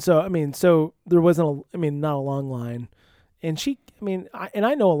 And so there wasn't not a long line. And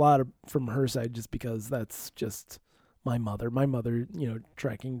I know a lot from her side just because that's just my mother. My mother,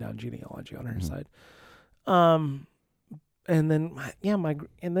 tracking down genealogy on her side. And then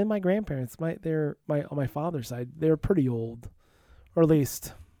my grandparents, on my father's side, they're pretty old, or at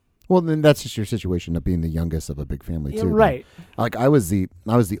least. Well, then that's just your situation of being the youngest of a big family too. Right. Then. Like I was the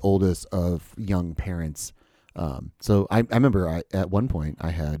oldest of young parents. So I remember at one point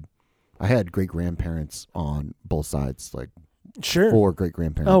I had great grandparents on both sides, like 4 great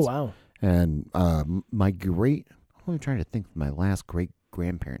grandparents. Oh wow! And I'm trying to think. My last great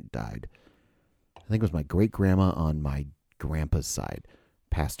grandparent died. I think it was my great grandma on my grandpa's side.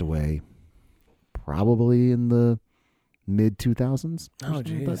 Passed away, probably in the mid 2000s. Oh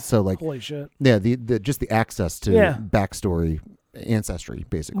jeez! So like, holy shit! Yeah, the just the access to backstory, ancestry,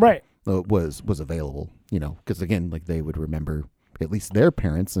 basically, right? Was available. Because again, like they would remember at least their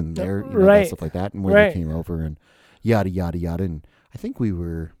parents and their stuff like that, and where they came over and yada yada yada. And I think I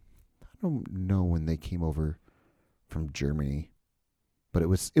don't know when they came over from Germany, but it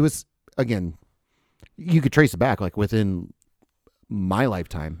was again, you could trace it back like within my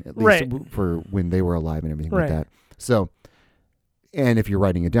lifetime at least for when they were alive and everything like that. So, and if you're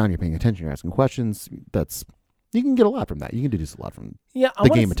writing it down, you're paying attention, you're asking questions. You can get a lot from that. You can deduce a lot from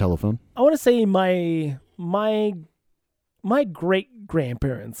the game of telephone. I want to say my great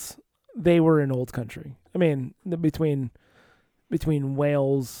grandparents, they were in old country. I mean, between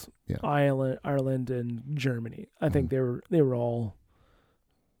Wales, Ireland, and Germany, I think they were all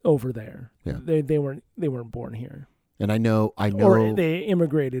over there. Yeah. They weren't born here. And I know, or they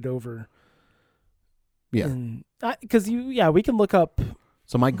immigrated over. Yeah. Because we can look up.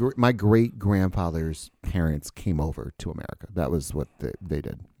 So my great grandfather's parents came over to America. That was what they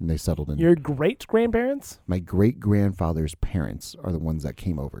did, and they settled in. Your great grandparents? My great grandfather's parents are the ones that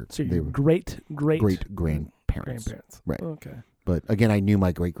came over. So your great grandparents, right? Okay. But again, I knew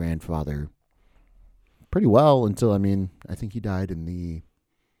my great grandfather pretty well until I think he died in the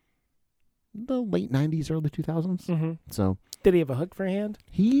late 90s, early 2000s. Mm-hmm. So did he have a hook for a hand?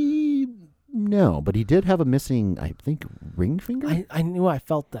 No, but he did have a missing, I think, ring finger. I knew I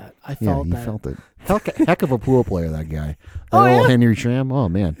felt that. I felt that. Felt it. Heck of a pool player, that guy. Old Henry Schramm. Oh,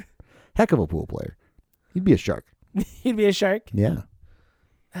 man. Heck of a pool player. He'd be a shark. He'd be a shark? Yeah.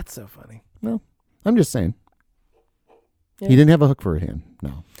 That's so funny. Well, I'm just saying. Yeah. He didn't have a hook for a hand.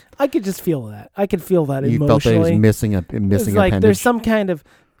 No. I could just feel that. I could feel that emotionally. You felt that he was missing it's appendage? Like there's some kind of...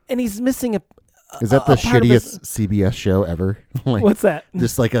 And he's missing a... Is that the shittiest CBS show ever? Like, what's that?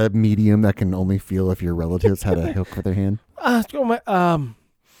 Just like a medium that can only feel if your relatives had a hook for their hand? I'm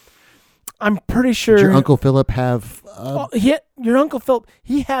pretty sure... Did your Uncle Philip have... your Uncle Philip,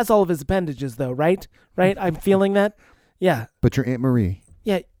 he has all of his appendages though, right? Right? I'm feeling that. Yeah. But your Aunt Marie...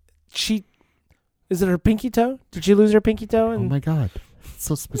 Yeah. Is it her pinky toe? Did she lose her pinky toe? Oh my God. It's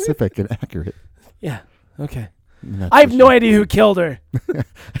so specific and accurate. Yeah. Okay. I have no idea who killed her.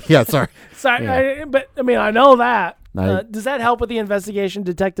 Yeah, sorry. Sorry, Yeah. but I mean, I know that. Does that help with the investigation,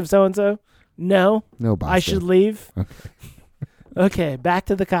 Detective So-and-so? No. No, boss. I should leave? Okay, back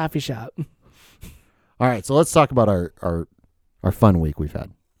to the coffee shop. All right, so let's talk about our fun week we've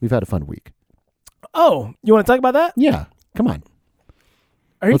had. We've had a fun week. Oh, you want to talk about that? Yeah, come on.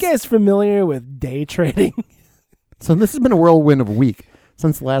 You guys familiar with day trading? So this has been a whirlwind of a week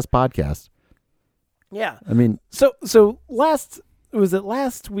since the last podcast. Yeah. I mean, so last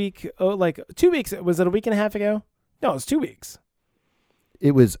week? Oh, like 2 weeks. Was it a week and a half ago? No, it was 2 weeks.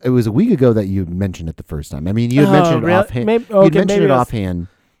 It was a week ago that you mentioned it the first time. I mean, you had mentioned it offhand. You mentioned it offhand.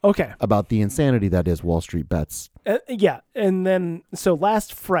 Okay. About the insanity that is Wall Street bets. Yeah, and then so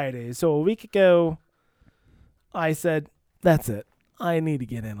last Friday, so a week ago, I said, "That's it. I need to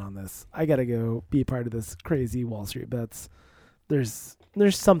get in on this. I got to go be a part of this crazy Wall Street bets. There's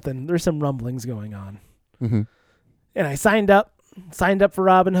some rumblings going on." Mm-hmm. And I signed up for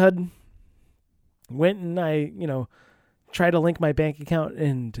Robinhood. Went and I, tried to link my bank account,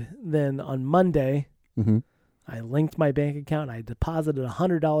 and then on Monday, mm-hmm. I linked my bank account. I deposited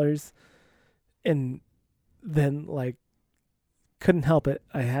 $100, and then couldn't help it.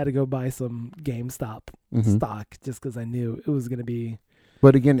 I had to go buy some GameStop stock just because I knew it was going to be.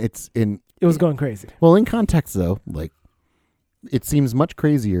 But again, it was going crazy. Well, in context though, it seems much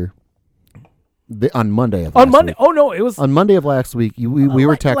crazier. On Monday of last week. Oh no, it was on Monday of last week. We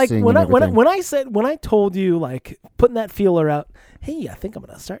were texting. When I told you putting that feeler out, hey, I think I'm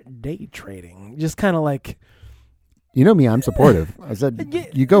gonna start day trading. Just kind of you know me, I'm supportive. I said,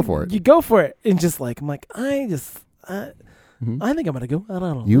 you go for it. You go for it, and just I'm like, I think I'm gonna go. I don't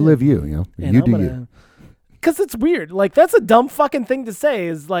know. You live you know. And you do you. Because it's weird. That's a dumb fucking thing to say.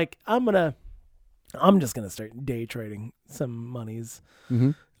 Is I'm just gonna start day trading some monies.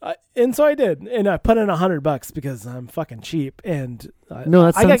 Mm-hmm. And so I did, and I put in $100 because I'm fucking cheap, and no,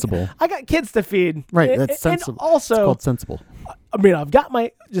 that's sensible. I got kids to feed, right? That's sensible. And also, it's called sensible. I mean, I've got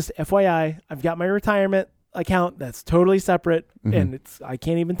just FYI, I've got my retirement account that's totally separate, and I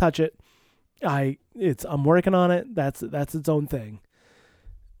can't even touch it. I'm working on it. That's its own thing.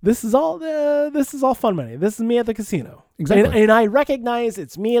 This is all fun money. This is me at the casino, exactly, and I recognize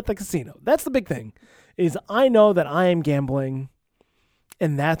it's me at the casino. That's the big thing, is I know that I am gambling.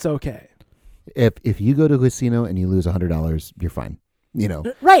 And that's okay. If you go to a casino and you lose $100, you're fine.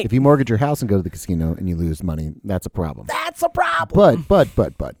 Right. If you mortgage your house and go to the casino and you lose money, that's a problem. That's a problem.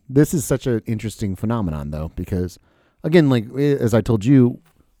 But this is such an interesting phenomenon though, because again, as I told you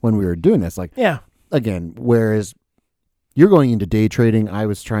when we were doing this, again, whereas you're going into day trading, I'm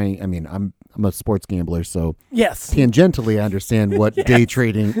a sports gambler, so yes, tangentially I understand what day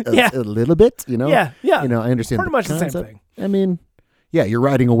trading a little bit, Yeah. I understand pretty much the same thing. I mean, yeah, you're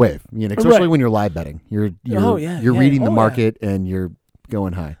riding a wave, especially when you're live betting. You're reading the market and you're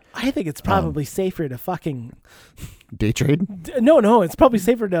going high. I think it's probably safer to fucking day trade. No, it's probably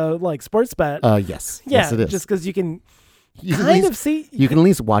safer to sports bet. Yes, yeah, yes, it is. just because you can you can at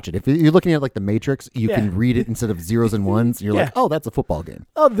least watch it. If you're looking at the Matrix, you can read it instead of zeros and ones. You're like, oh, that's a football game.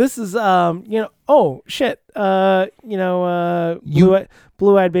 Oh, this is oh shit.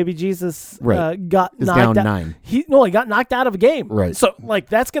 Blue-eyed baby Jesus got is knocked down out. 9. He got knocked out of a game. Right. So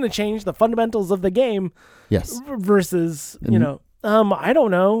that's going to change the fundamentals of the game. Yes. Versus I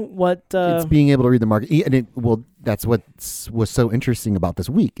don't know what. It's being able to read the market, and that's what was so interesting about this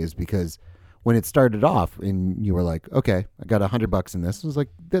week is because. When it started off and you were like, okay, I got $100 in this. I was like,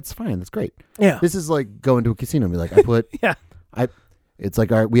 that's fine. That's great. Yeah. This is like going to a casino and be like, I put, it's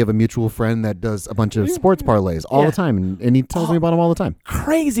like, all right, we have a mutual friend that does a bunch of sports parlays all the time. And he tells me about them all the time.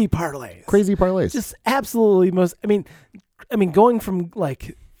 Crazy parlays. Just absolutely going from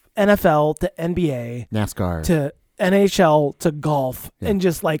NFL to NBA. NASCAR. To NHL to golf and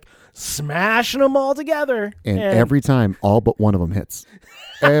just smashing them all together. And every time, all but one of them hits.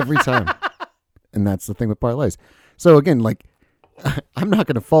 Every time. And that's the thing with parlays. So again, I'm not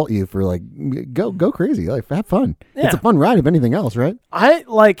going to fault you for go crazy, have fun. Yeah. It's a fun ride if anything else, right?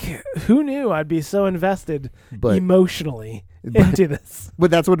 Who knew I'd be so invested emotionally into this?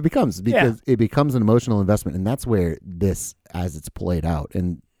 But that's what it becomes because it becomes an emotional investment, and that's where this, as it's played out,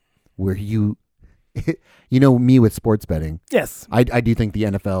 and where me with sports betting. Yes, I do think the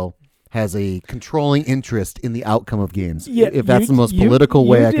NFL has a controlling interest in the outcome of games. Yeah, if that's the most political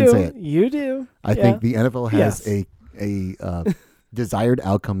way I can say it. You do. I think the NFL has a desired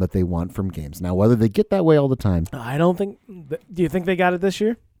outcome that they want from games. Now, whether they get that way all the time. I don't think. Do you think they got it this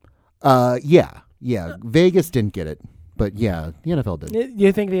year? Yeah. Vegas didn't get it. But yeah, the NFL did.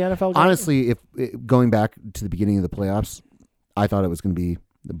 You think the NFL got Honestly, if going back to the beginning of the playoffs, I thought it was going to be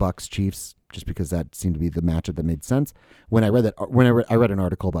the Bucks, Chiefs, just because that seemed to be the matchup that made sense. When I read that, I read an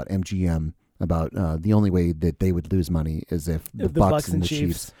article about MGM about the only way that they would lose money is if the Bucks and the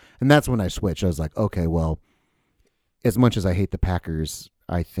Chiefs. And that's when I switched. I was like, okay, well, as much as I hate the Packers,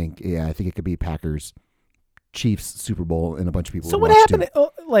 I think it could be Packers Chiefs Super Bowl and a bunch of people. So what happened?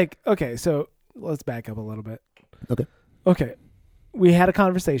 Okay, so let's back up a little bit. Okay. We had a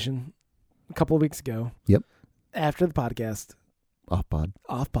conversation a couple of weeks ago. Yep. After the podcast. Off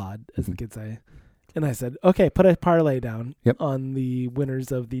pod, as the kids say. And I said, okay, put a parlay down yep. on the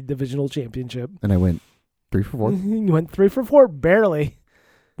winners of the divisional championship. And I went 3 for 4. You went 3 for 4, barely.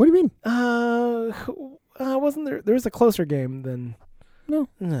 What do you mean? Wasn't there? There was a closer game than. No,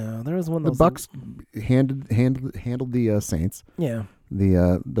 there was one. The Bucks handled the Saints. Yeah.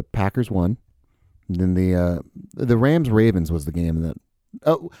 The Packers won. And then the Rams-Ravens was the game that.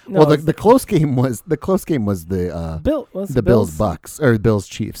 The close game was the Bills Bucks or Bills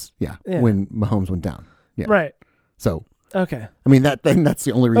Chiefs. Yeah, when Mahomes went down. Yeah, right. So okay, I mean that's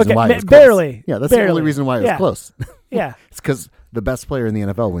the only reason why it was barely. Close. Yeah, that's the only reason why it was close. Yeah, it's because the best player in the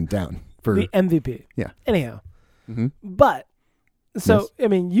NFL went down for the MVP. Yeah. Anyhow, but so yes. I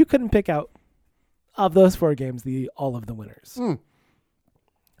mean you couldn't pick out of those 4 games all of the winners.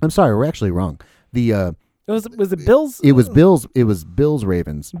 I'm sorry, we're actually wrong. Was it Bills? It was Bills. It was Bills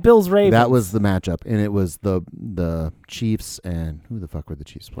Ravens. Bills Ravens. That was the matchup, and it was the Chiefs and who the fuck were the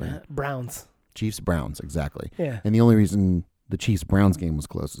Chiefs playing? Browns. Chiefs Browns, exactly. Yeah. And the only reason the Chiefs Browns game was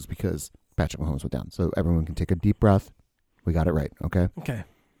close is because Patrick Mahomes went down. So everyone can take a deep breath. We got it right. Okay. Okay.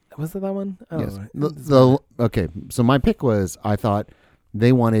 Was it that one? Oh, yes. Okay. So my pick was I thought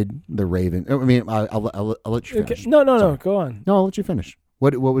they wanted the Ravens. I mean, I'll let you finish. Okay. No. Go on. No, I'll let you finish.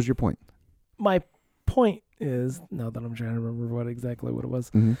 What was your point? My point is, now that I'm trying to remember what it was,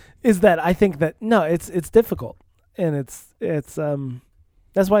 is that I think that it's difficult, and it's that's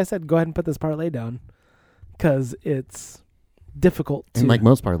why I said go ahead and put this parlay down, because it's difficult. And like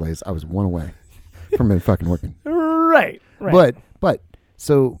most parlays, I was one away from it fucking working. Right. But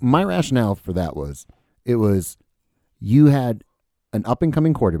so my rationale for that was you had an up and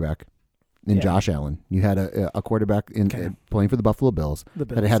coming quarterback in Josh Allen. You had a quarterback playing for the Buffalo Bills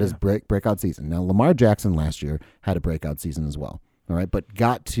that had his breakout season. Now, Lamar Jackson last year had a breakout season as well. All right, but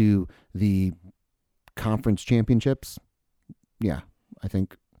got to the conference championships. Yeah, I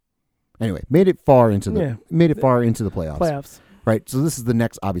think. Anyway, made it far into the playoffs. Playoffs. Right. So this is the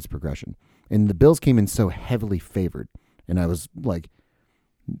next obvious progression. And the Bills came in so heavily favored, and I was like,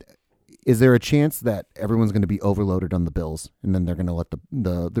 is there a chance that everyone's going to be overloaded on the Bills and then they're going to let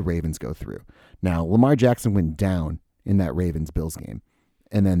the Ravens go through? Now, Lamar Jackson went down in that Ravens-Bills game,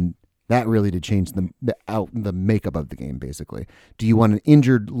 and then that really did change the makeup of the game, basically. Do you want an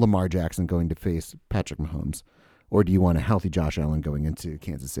injured Lamar Jackson going to face Patrick Mahomes, or do you want a healthy Josh Allen going into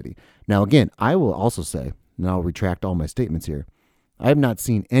Kansas City? Now, again, I will also say, and I'll retract all my statements here, I have not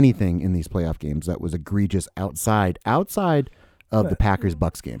seen anything in these playoff games that was egregious outside of the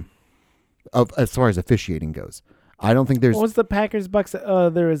Packers-Bucks game. As far as officiating goes, I don't think there's. What was the Packers Bucks?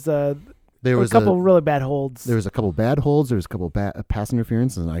 There was a couple really bad holds. There was a couple bad holds. There was a couple bad pass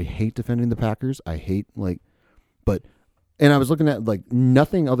interference, and I hate defending the Packers. I hate and I was looking at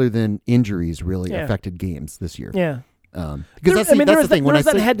nothing other than injuries really affected games this year. Yeah. Because that's the thing. When I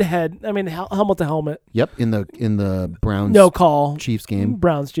say head to head, I mean helmet to helmet. Yep. In the Browns no call Chiefs game.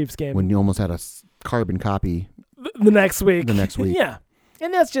 Browns Chiefs game when you almost had a carbon copy. The next week. Yeah.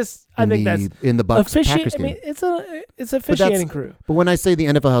 And that's just, I think that's in the Bucks Packers game. I mean, it's officiating crew. But when I say the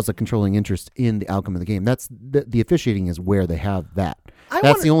NFL has a controlling interest in the outcome of the game, that's the officiating is where they have that.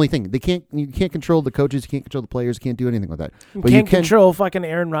 That's the only thing. You can't control the coaches, you can't control the players, you can't do anything with that. But you can control fucking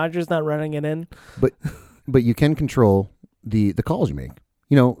Aaron Rodgers not running it in. But you can control the calls you make.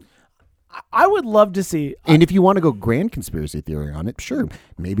 You know, I would love to see. And if you want to go grand conspiracy theory on it, sure,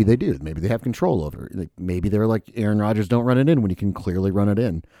 maybe they do. Maybe they have control over it. Maybe they're like Aaron Rodgers, don't run it in when you can clearly run it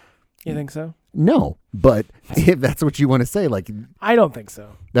in. You think so? No, but if that's what you want to say, I don't think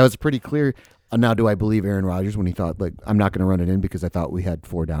so. That was pretty clear. Now, do I believe Aaron Rodgers when he thought I'm not going to run it in because I thought we had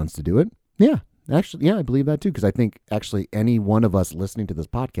 4 downs to do it? Yeah. Actually, I believe that too, because I think actually any one of us listening to this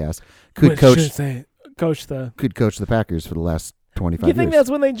podcast could coach the Packers for the last 25 years. You think that's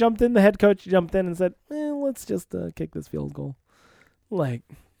when they jumped in? The head coach jumped in and said, let's just kick this field goal.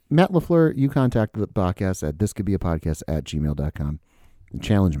 Matt LaFleur, you contact the podcast at thiscouldbeapodcast@gmail.com and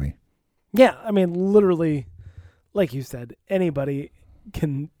challenge me. Yeah, I mean, literally, like you said, anybody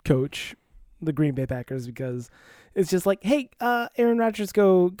can coach the Green Bay Packers because it's just hey, Aaron Rodgers,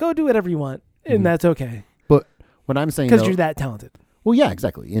 go do whatever you want, and that's okay. But what I'm saying, because you're that talented. Well, yeah,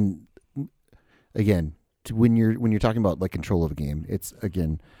 exactly. And again, when you're talking about control of a game, it's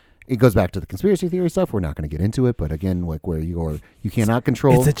it goes back to the conspiracy theory stuff. We're not going to get into it, but again, like where you cannot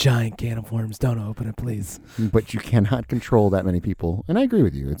control. It's a giant can of worms. Don't open it, please. But you cannot control that many people, and I agree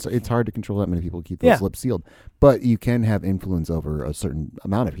with you. It's hard to control that many people, keep those lips sealed. But you can have influence over a certain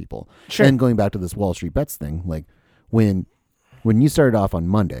amount of people. Sure. And going back to this Wall Street Bets thing, like when you started off on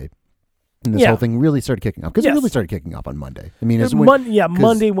Monday, and this whole thing really started kicking off, because it really started kicking off on Monday. I mean,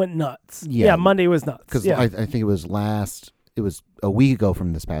 Monday went nuts. Yeah, Monday was nuts. Because I think it was a week ago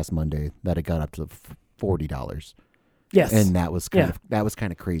from this past Monday that it got up to $40. Yes, and that was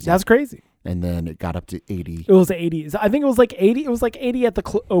kind of crazy. That's crazy. And then it got up to 80. It was 80. I think it was like 80. It was like 80 at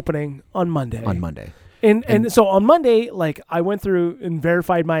the opening on Monday. And so on Monday, like I went through and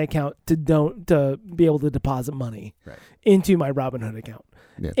verified my account to be able to deposit money into my Robinhood account.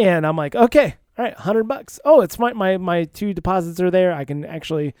 Yeah. And I'm like, okay, all right, $100. Oh, it's my 2 deposits are there. I can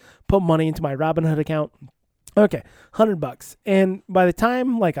actually put money into my Robinhood account. Okay, $100. And by the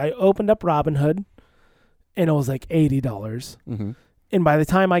time like I opened up Robinhood, and it was like $80. Mm-hmm. And by the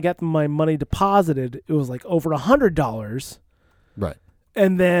time I got my money deposited, it was like over $100. Right.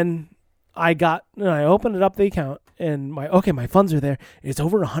 And then I opened it up the account, and my funds are there. It's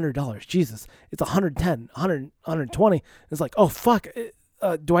over $100. Jesus, it's 110, 100, 120. It's like, oh fuck,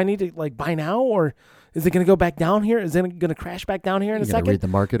 do I need to like buy now, or is it going to go back down here? Is it going to crash back down here in a second? Read the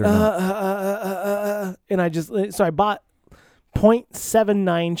market or not? And I bought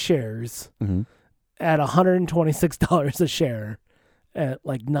 0.79 shares at $126 a share at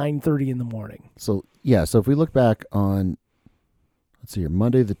like 9:30 in the morning. So if we look back on, let's see here,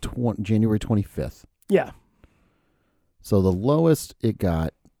 Monday January 25th. Yeah. So the lowest it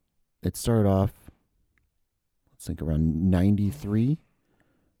started off, let's think, around 93.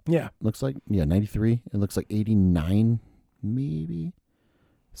 Yeah. Looks like, 93. It looks like 89, maybe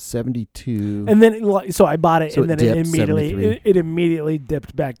 72. And then, so I bought it, so and then it immediately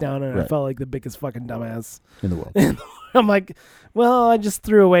dipped back down, and I felt like the biggest fucking dumbass in the world. I'm like, well, I just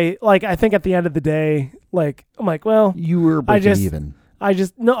threw away. Like, I think at the end of the day, like, I'm like, well, you were breaking even. I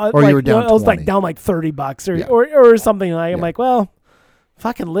just no, or like, you were down. I was like down like $30 or something. Like, I'm like, well,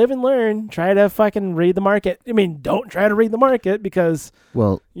 fucking live and learn. Try to fucking read the market. I mean, don't try to read the market because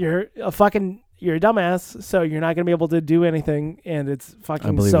you're a dumbass, so you're not going to be able to do anything, and it's fucking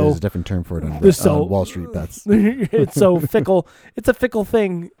I believe there's a different term for it on Wall Street Bets. It's so fickle. It's a fickle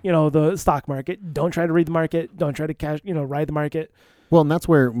thing, the stock market. Don't try to read the market. Don't try to ride the market. Well, and that's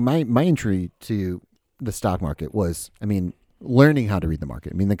where my entry to the stock market was, learning how to read the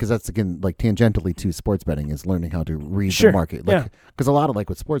market. because that's, again, like tangentially to sports betting is learning how to read the market. Because a lot of, like,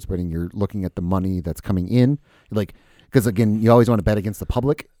 with sports betting, you're looking at the money that's coming in, like, because, again, you always want to bet against the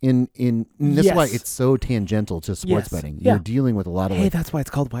public. And this is why it's so tangential to sports betting. You're dealing with a lot of... Hey, that's why it's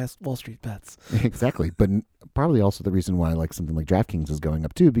called Wall Street Bets. Exactly. But probably also the reason why, like, something like DraftKings is going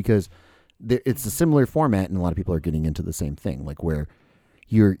up, too, because it's a similar format, and a lot of people are getting into the same thing, like where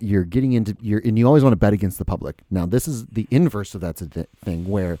you're getting into... and you always want to bet against the public. Now, this is the inverse of that thing,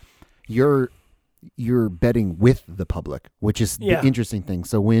 where you're betting with the public, which is the interesting thing.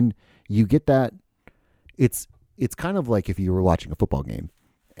 So when you get that, it's kind of like if you were watching a football game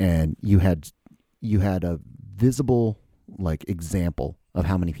and you had a visible, like, example of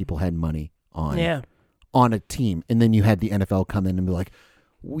how many people had money on a team, and then you had the NFL come in and be like,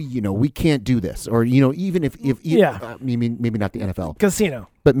 we can't do this, or even if maybe not the NFL casino,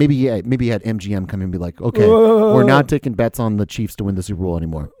 but maybe you had MGM come in and be like, okay, we're not taking bets on the Chiefs to win the Super Bowl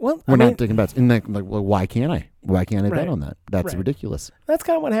anymore. Well, we're not taking bets, and like, well, why can't I bet on that? That's ridiculous. That's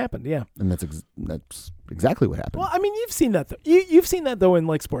kind of what happened, and that's exactly what happened. Well, you've seen that. You've seen that though in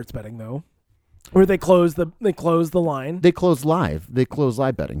like sports betting though, where they close the line. They close live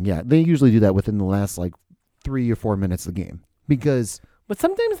betting. Yeah, they usually do that within the last like 3 or 4 minutes of the game because. But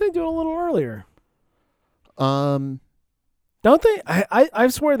sometimes they do it a little earlier. Don't they? I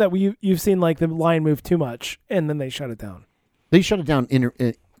swear that you've seen like the line move too much and then they shut it down. They shut it down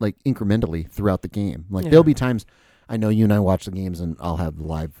like incrementally throughout the game. Like there'll be times, I know you and I watch the games and I'll have the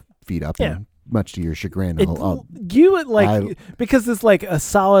live feed up. And much to your chagrin, because it's like a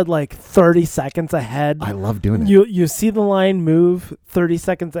solid like 30 seconds ahead. I love doing it. You see the line move 30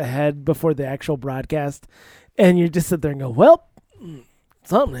 seconds ahead before the actual broadcast, and you just sit there and go, well.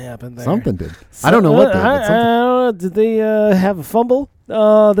 Something happened there. Something did. I don't know what did. Did they have a fumble?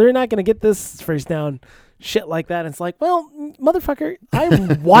 They're not going to get this first down. Shit like that. It's like, well, motherfucker,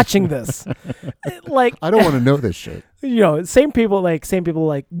 I'm watching this. Like, I don't want to know this shit. Same people like,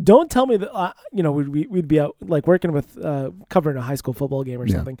 don't tell me that, we'd be out like working with, covering a high school football game or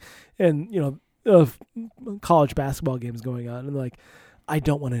something. And, college basketball games going on. And like, I'm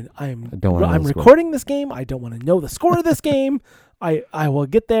recording this game. I don't want to know the score of this game. I will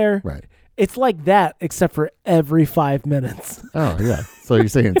get there. Right. It's like that, except for every 5 minutes. Oh, yeah. So you're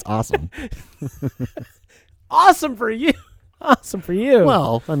saying it's awesome. Awesome for you. Awesome for you.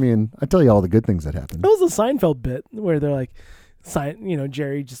 Well, I mean, I tell you all the good things that happen. It was a Seinfeld bit where they're like,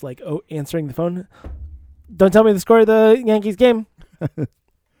 Jerry just like answering the phone. Don't tell me the score of the Yankees game.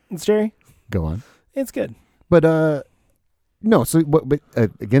 It's Jerry. Go on. It's good. But no. So, but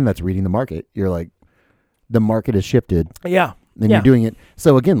again, that's reading the market. You're like, the market has shifted. Yeah. And you're doing it.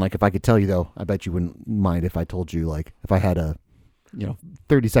 So again, like if I could tell you though, I bet you wouldn't mind if I told you, like if I had a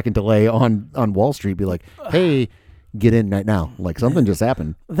 30-second delay on Wall Street, be like, hey, get in right now. Like something just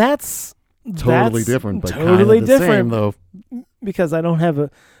happened. That's totally different, but totally kind of the different same, though. Because I don't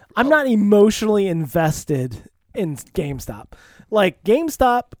have I'm not emotionally invested in GameStop. Like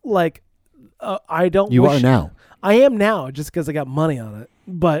GameStop, like I don't. You are now. I am now, just because I got money on it.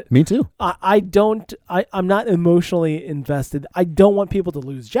 But me too. I'm not emotionally invested. I don't want people to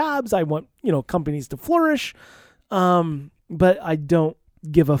lose jobs. I want companies to flourish. But I don't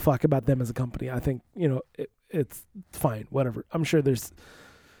give a fuck about them as a company. I think it's fine, whatever. I'm sure there's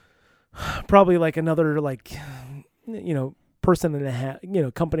probably like another person and a half,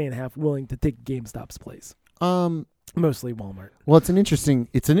 company and a half willing to take GameStop's place. Mostly Walmart. Well, it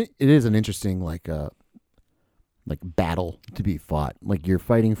is an interesting like battle to be fought. Like you're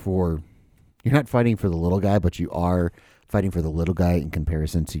not fighting for the little guy, but you are fighting for the little guy in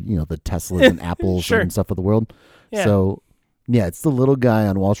comparison to the Teslas and Apples sure. and stuff of the world. Yeah. So yeah, it's the little guy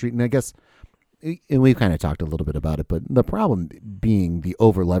on Wall Street, and I guess. And we've kind of talked a little bit about it, but the problem being the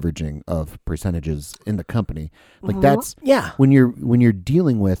over leveraging of percentages in the company, like that's when you're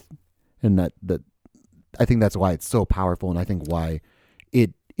dealing with, and that I think that's why it's so powerful, and I think why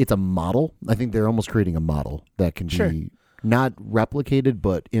it's a model. I think they're almost creating a model that can be not replicated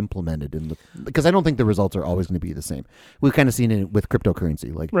but implemented because I don't think the results are always going to be the same. We've kind of seen it with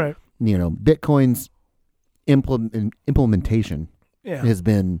cryptocurrency, like Bitcoin's implementation has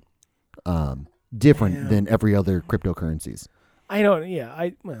been different than every other cryptocurrencies. I don't. Yeah,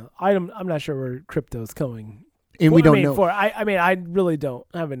 I'm not sure where crypto's going. And we don't know. I really don't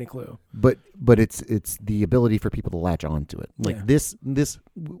have any clue. But it's the ability for people to latch onto it. Like this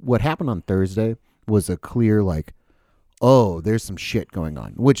what happened on Thursday was a clear there's some shit going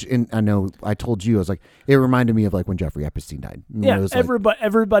on. Which, and I know I told you, I was like, it reminded me of like when Jeffrey Epstein died. Yeah,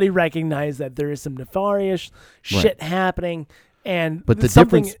 everybody recognized that there is some nefarious shit happening. But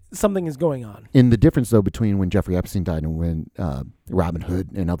something is going on. And the difference, though, between when Jeffrey Epstein died and when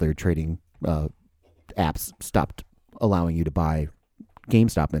Robinhood and other trading apps stopped allowing you to buy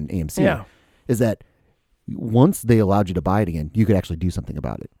GameStop and AMC is that once they allowed you to buy it again, you could actually do something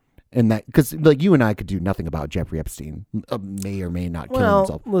about it. And that, because like you and I could do nothing about Jeffrey Epstein may or may not kill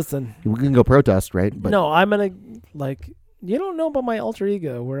himself. Listen, we can go protest, right? But no, I'm gonna you don't know about my alter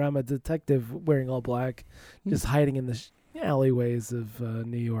ego where I'm a detective wearing all black, just hiding in the alleyways of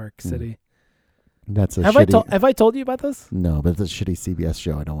New York City. That's a have I told you about this? No, but it's a shitty CBS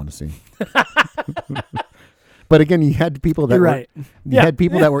show I don't want to see. But again, you had people that had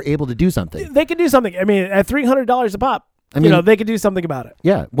people that were able to do something. They could do something. I mean, at $300 a pop, they could do something about it.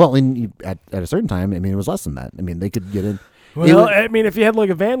 Yeah. Well, at a certain time, it was less than that. They could get in. Well, if you had like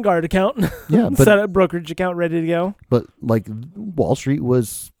a Vanguard account, set up a brokerage account ready to go. But like Wall Street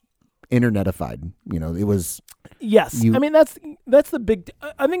was internetified. It was. Yes, that's the big.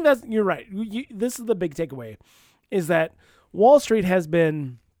 I think you're right. This is the big takeaway, is that Wall Street has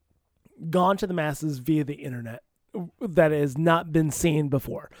been gone to the masses via the internet that has not been seen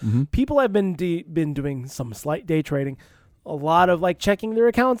before. Mm-hmm. People have been doing some slight day trading, a lot of like checking their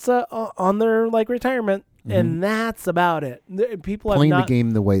accounts on their like retirement, and that's about it. People playing have the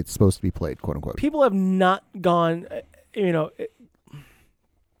game the way it's supposed to be played, quote unquote. People have not gone,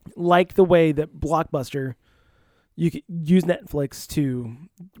 like the way that Blockbuster. You could use Netflix to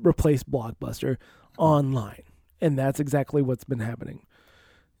replace Blockbuster online, and that's exactly what's been happening.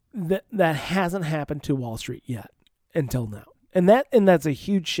 That hasn't happened to Wall Street yet until now, and that's a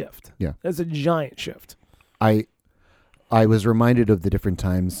huge shift. Yeah, that's a giant shift. I was reminded of the different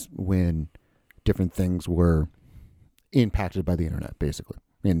times when different things were impacted by the internet. Basically,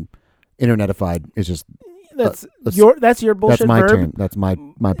 and internetified is just. That's your bullshit. That's my verb. term. That's my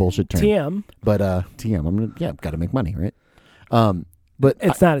bullshit term. TM. But TM. I'm gonna got to make money, right? But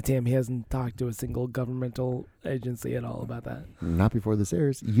it's not a TM. He hasn't talked to a single governmental agency at all about that. Not before this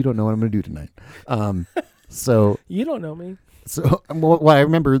airs. You don't know what I'm gonna do tonight. So you don't know me. So what I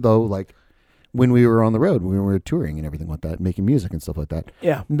remember though, like when we were on the road, when we were touring and everything like that, making music and stuff like that.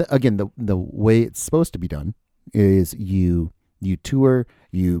 Yeah. Again, the way it's supposed to be done is you tour,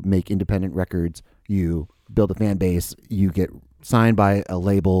 you make independent records, you build a fan base, you get signed by a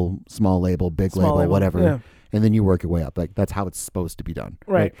label, small label, big label, whatever. Yeah. And then you work your way up. Like that's how it's supposed to be done.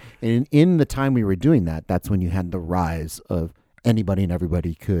 Right. And in the time we were doing that, that's when you had the rise of anybody and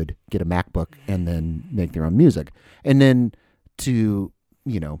everybody could get a MacBook and then make their own music. And then to,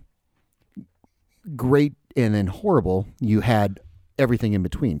 great and then horrible, you had everything in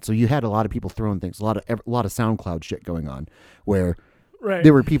between. So you had a lot of people throwing things, a lot of SoundCloud shit going on where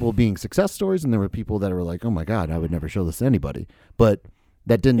there were people being success stories and there were people that were like, oh my God, I would never show this to anybody. But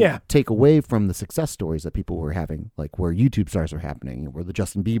that didn't take away from the success stories that people were having, like where YouTube stars are happening, where the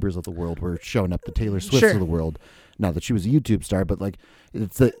Justin Biebers of the world were showing up, the Taylor Swifts of the world. Not that she was a YouTube star, but like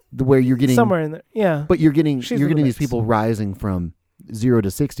it's the where you're getting somewhere in there. Yeah. But you're getting these people rising from 0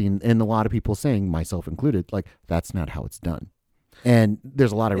 to 60, and a lot of people saying, myself included, like that's not how it's done. And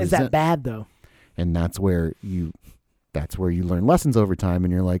there's a lot of Is that bad though? And that's where you learn lessons over time,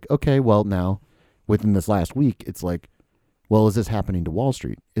 and you're like, okay, well now within this last week, it's like, well, is this happening to Wall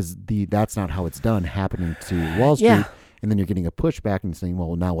Street? That's not how it's done happening to Wall Street? Yeah. And then you're getting a pushback and saying,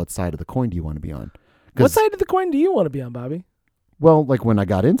 well, now what side of the coin do you want to be on? What side of the coin do you want to be on, Bobby? Well, like when I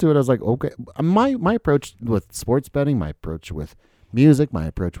got into it, I was like, okay, my approach with sports betting, my approach with music, my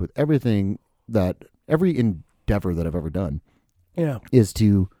approach with everything every endeavor that I've ever done, is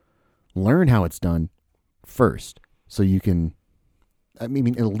to learn how it's done first, so you can, at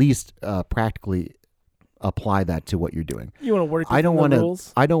least practically apply that to what you're doing. You want to work within the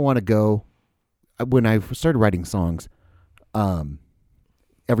rules? I don't want to go. When I started writing songs,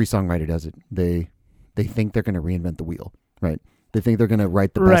 every songwriter does it. They think they're going to reinvent the wheel, right? They think they're going to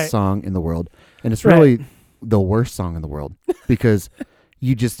write the best song in the world, and it's really the worst song in the world because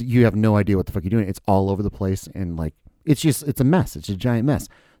you have no idea what the fuck you're doing. It's all over the place, and like it's a mess. It's a giant mess.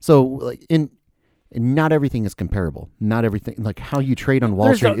 So like not everything is comparable. Not everything, like how you trade on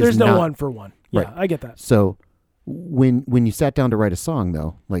Wall Street. There's no one for one. Yeah, right. I get that. So when you sat down to write a song,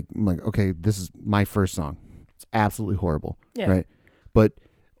 though, like okay, this is my first song. It's absolutely horrible, right? But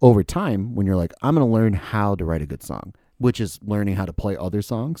over time, when you're like, I'm going to learn how to write a good song, which is learning how to play other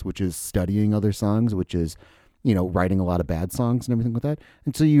songs, which is studying other songs, which is, writing a lot of bad songs and everything like that.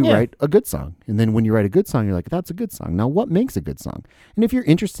 And so you write a good song. And then when you write a good song, you're like, that's a good song. Now, what makes a good song? And if you're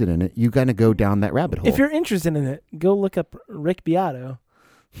interested in it, you kind of go down that rabbit hole. If you're interested in it, go look up Rick Beato.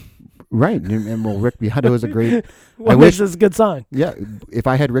 Right. And well, Rick Beato is a great... What makes this a good song? Yeah. If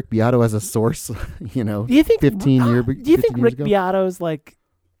I had Rick Beato as a source, do you think 15 years ago. Do you think Rick Beato's like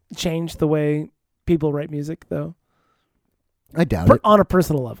changed the way people write music, though? I doubt it. On a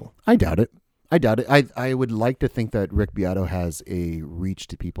personal level. I doubt it. I would like to think that Rick Beato has a reach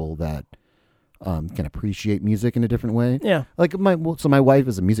to people that can appreciate music in a different way. Yeah. Like my wife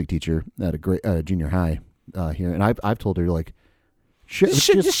is a music teacher at a great junior high here, and I've told her like,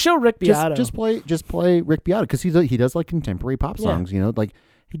 just show Rick Beato. Just play Rick Beato because he does like contemporary pop songs. Like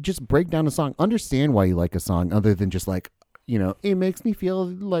he just break down a song, understand why you like a song, other than just like it makes me feel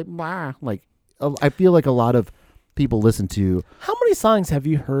like I feel like a lot of people listen to. How many songs have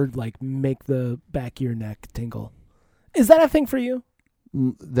you heard like make the back of your neck tingle? Is that a thing for you?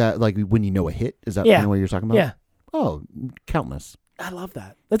 That like when you know a hit? Is that kind of what you're talking about? Yeah. Oh, countless. I love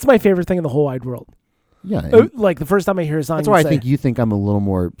that. That's my favorite thing in the whole wide world. Yeah. Like the first time I hear a song. That's why I think you think I'm a little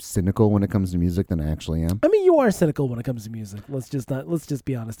more cynical when it comes to music than I actually am. I mean, you are cynical when it comes to music. Let's just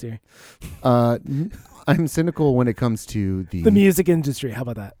be honest here. I'm cynical when it comes to the music industry. How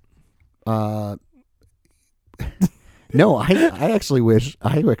about that? No, I actually wish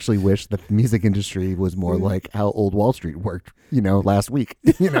that the music industry was more like how old Wall Street worked, last week.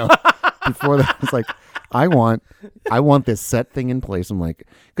 Before that, it's like I want this set thing in place. I'm like,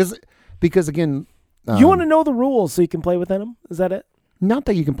 because again, you want to know the rules so you can play within them. Is that it? Not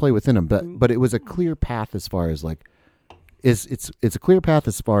that you can play within them, but it was a clear path as far as like, it's a clear path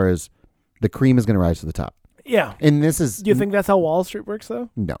as far as the cream is going to rise to the top. Yeah. And this is... Do you think that's how Wall Street works, though?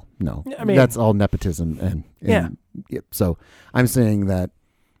 No. I mean... That's all nepotism. And so I'm saying that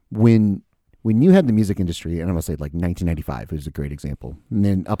when you had the music industry, and I'm going to say like 1995 is a great example. And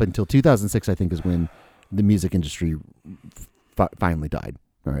then up until 2006, I think, is when the music industry finally died.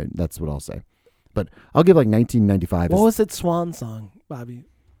 All right. That's what I'll say. But I'll give like 1995. What was its swan song, Bobby?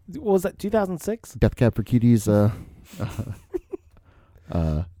 What was that, 2006? Death Cab for Cutie's...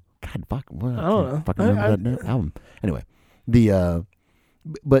 God, fuck! I don't know. Fucking remember that album. Anyway,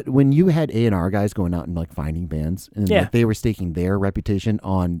 but when you had A&R guys going out and like finding bands, and like, they were staking their reputation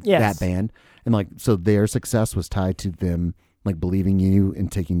on that band, and like so their success was tied to them like believing you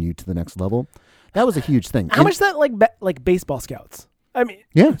and taking you to the next level. That was a huge thing. How much that like baseball scouts? I mean,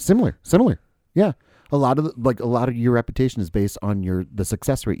 yeah, similar. Yeah, a lot of your reputation is based on the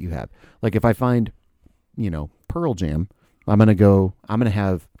success rate you have. Like if I find, Pearl Jam. I'm going to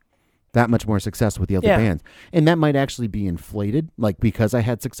have that much more success with the other bands. And that might actually be inflated. Like, because I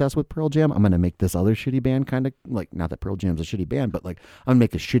had success with Pearl Jam, I'm going to make this other shitty band kind of, like, not that Pearl Jam's a shitty band, but, like, I'm going to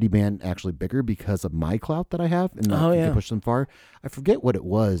make a shitty band actually bigger because of my clout that I have. And can push them far. I forget what it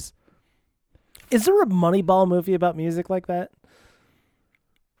was. Is there a Moneyball movie about music like that?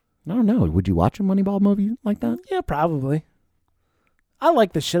 I don't know. Would you watch a Moneyball movie like that? Yeah, probably. I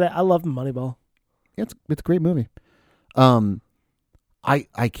like the shit. I love Moneyball. Yeah, it's a great movie.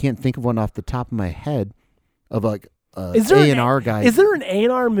 I can't think of one off the top of my head of like A&R guy. Is there an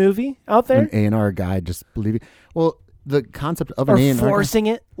A&R movie out there? An A&R guy just believing. Well, the concept of an A&R forcing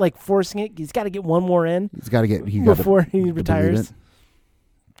it. He's got to get one more in. Before he retires.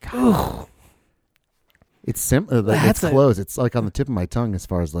 God. It's simple. It's close. It's like on the tip of my tongue as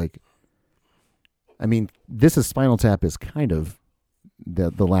far as like. I mean, this is Spinal Tap is kind of the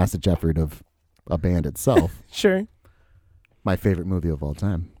last-ditch effort of a band itself. Sure. My favorite movie of all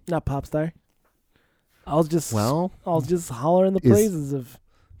time. Not Popstar. I'll just holler in the praises of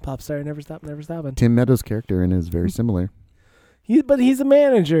Popstar. Never Stop, Never Stopping. Tim Meadows' character in it is very similar. But he's a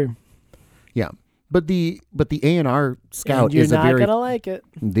manager. Yeah, but the A&R scout and you're is not a very gonna like it.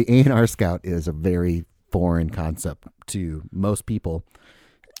 The A&R scout is a very foreign concept to most people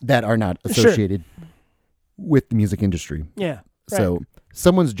that are not associated with the music industry. Yeah. So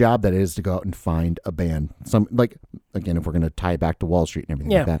someone's job that is to go out and find a band. Again, if we're going to tie it back to Wall Street and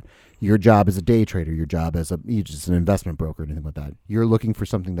everything like that, your job as a day trader, your job as just an investment broker, anything like that. You're looking for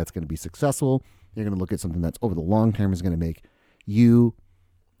something that's going to be successful. You're going to look at something that's over the long term is going to make you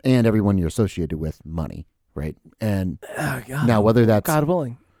and everyone you're associated with money, right? And now whether that's God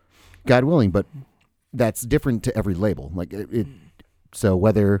willing, but that's different to every label. Like so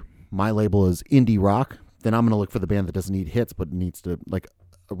whether my label is indie rock, then I'm going to look for the band that doesn't need hits, but needs to like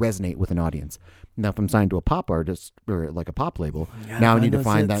resonate with an audience. Now, if I'm signed to a pop artist or like a pop label, now I need to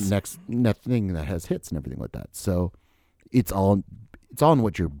find that next thing that has hits and everything like that. So it's all in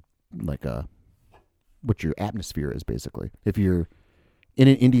what your what your atmosphere is basically. If you're in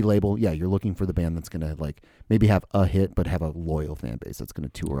an indie label, you're looking for the band that's going to like maybe have a hit, but have a loyal fan base that's going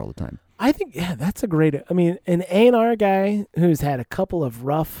to tour all the time. I think that's a great. I mean, an A&R guy who's had a couple of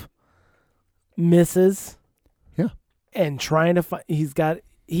rough misses, and trying to find,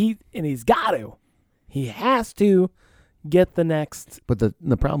 he has to get the next. But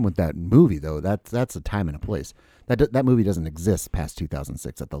the problem with that movie though, that's a time and a place. That movie doesn't exist past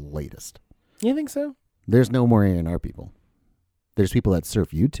 2006 at the latest. You think so? There's no more A&R people. There's people that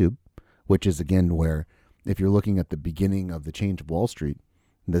surf YouTube, which is again where if you're looking at the beginning of the change of Wall Street,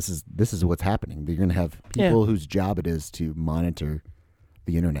 this is what's happening. You're going to have people whose job it is to monitor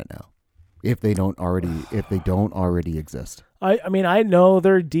the internet now. If they don't already exist. I mean, I know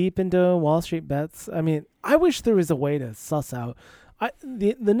they're deep into Wall Street bets. I mean, I wish there was a way to suss out.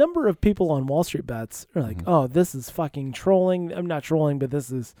 The number of people on Wall Street bets are like, oh, this is fucking trolling. I'm not trolling, but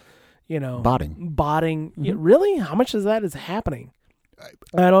this is, botting. Mm-hmm. Yeah, really? How much of that is happening?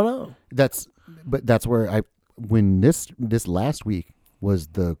 I don't know. That's where when this last week was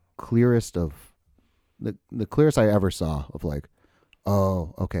the clearest of the clearest I ever saw of like,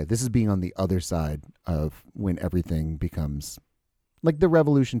 oh, okay. This is being on the other side of when everything becomes like the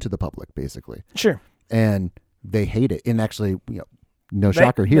revolution to the public, basically. Sure. And they hate it. And actually, no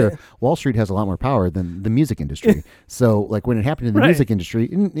shocker here, Wall Street has a lot more power than the music industry. So, like when it happened in the music industry,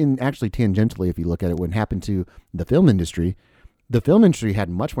 and actually tangentially, if you look at it, when it happened to the film industry had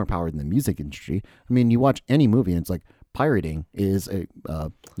much more power than the music industry. I mean, you watch any movie, and it's like pirating is a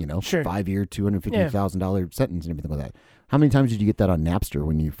 5-year, $250,000 sentence and everything like that. How many times did you get that on Napster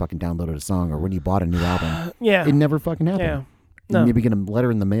when you fucking downloaded a song or when you bought a new album? It never fucking happened. Yeah. No. You maybe get a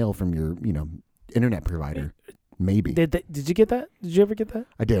letter in the mail from your, internet provider. Maybe. Did you get that? Did you ever get that?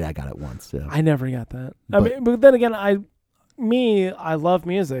 I did. I got it once. Yeah. I never got that. But then again, I love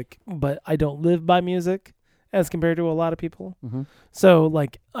music, but I don't live by music as compared to a lot of people. Mm-hmm. So,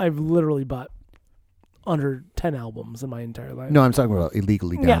 like, I've literally bought under 10 albums in my entire life. No, I'm talking about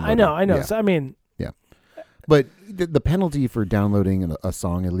illegally downloading. Yeah, I know. Yeah. So, I mean... But the penalty for downloading a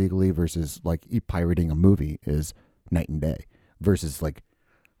song illegally versus like pirating a movie is night and day versus like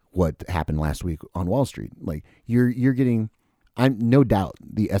what happened last week on Wall Street. Like you're getting, I'm no doubt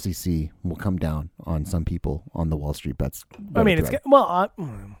the SEC will come down on some people on the Wall Street bets. I mean,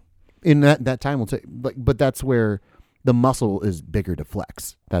 in that time will take, but that's where the muscle is bigger to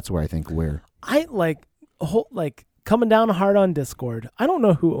flex. That's where I think I coming down hard on Discord. I don't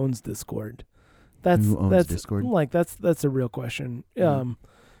know who owns Discord. Who owns Discord? That's a real question.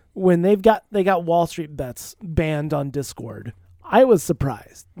 When they got Wall Street bets banned on Discord, I was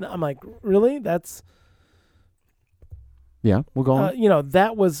surprised. I'm like, really? Yeah, we'll go on.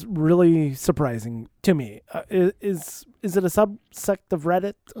 That was really surprising to me. Is it a subsect of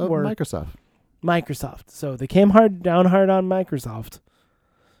Reddit or Microsoft? Microsoft. So they came down hard on Microsoft,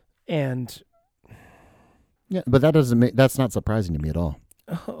 and yeah, but that's not surprising to me at all.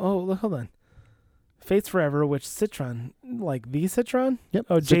 Oh, hold on. Fates Forever, which Citron, like the Citron? Yep.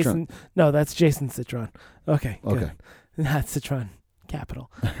 Oh, Citron. Jason. No, that's Jason Citron. Okay, good. Not Citron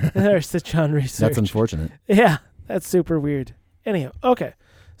Capital. Or Citron Research. That's unfortunate. Yeah, that's super weird. Anyhow, okay.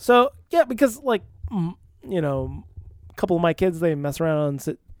 So, yeah, because, like, a couple of my kids, they mess around on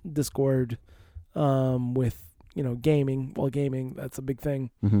Discord with, gaming. Well, gaming, that's a big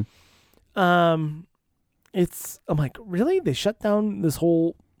thing. Mm-hmm. I'm like, really? They shut down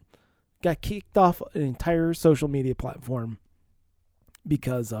got kicked off an entire social media platform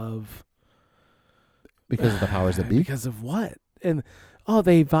because of the powers that be? Because of what? And,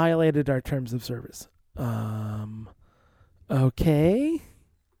 they violated our terms of service. Okay.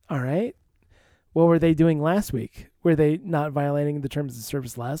 All right. What were they doing last week? Were they not violating the terms of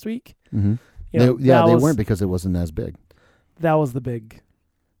service last week? Mm-hmm. They weren't because it wasn't as big. That was the big.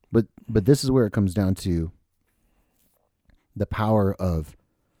 But this is where it comes down to the power of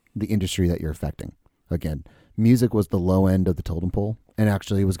the industry that you're affecting. Again, music was the low end of the totem pole, and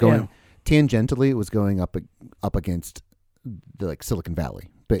actually it was going tangentially. It was going up against the Silicon Valley,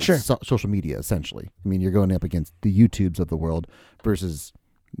 but sure. Social media essentially. I mean, you're going up against the YouTubes of the world versus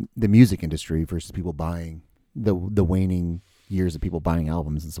the music industry versus people buying the waning years of people buying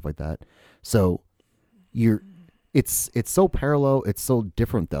albums and stuff like that. So it's so parallel. It's so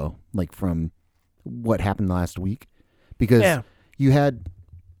different though, like from what happened last week, because you had.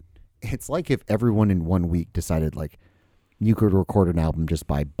 It's like if everyone in 1 week decided like you could record an album just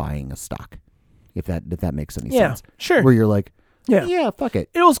by buying a stock, if that makes any sense. Sure. Where you're like, fuck it.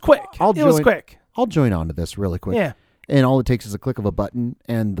 It was quick. I'll join on to this really quick. Yeah. And all it takes is a click of a button,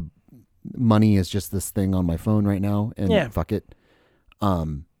 and the money is just this thing on my phone right now, and fuck it.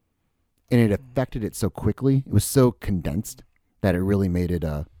 And it affected it so quickly. It was so condensed that it really made it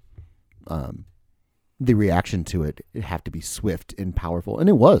the reaction to it have to be swift and powerful, and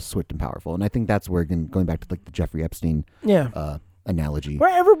it was swift and powerful. And I think that's where, again, going back to like the Jeffrey Epstein analogy,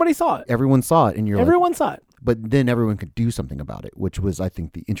 where everybody saw it. Everyone saw it, and everyone saw it. But then everyone could do something about it, which was, I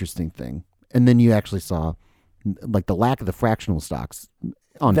think, the interesting thing. And then you actually saw like the lack of the fractional stocks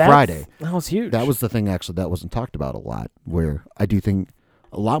on Friday. That was huge. That was the thing actually that wasn't talked about a lot, where I do think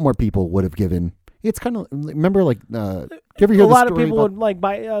a lot more people would have given. It's kind of, remember, like, do you ever hear a lot of people would like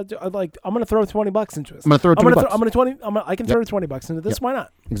buy, like, I'm going to throw $20 into this. I'm going to throw $20. I can throw $20 into this. Why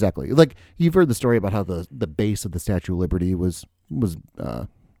not? Exactly. Like, you've heard the story about how the base of the Statue of Liberty was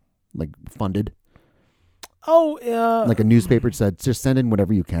like funded. Oh, yeah. Like a newspaper said, just send in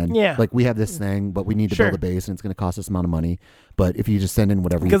whatever you can. Yeah. Like, we have this thing, but we need to build a base, and it's going to cost us a amount of money. But if you just send in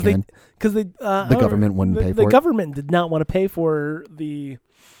whatever you can, because the government wouldn't pay for it. The government did not want to pay for the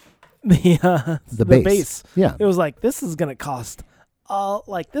base. Yeah. It was like, this is going to cost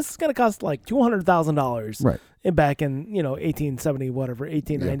like $200,000. Right. Back in, 1870, whatever,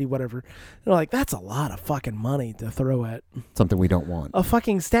 1890, whatever. They're like, that's a lot of fucking money to throw at something we don't want. A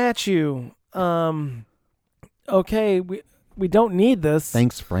fucking statue. Okay, we don't need this.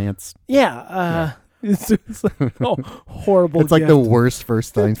 Thanks, France. Yeah. It's horrible. It's like the worst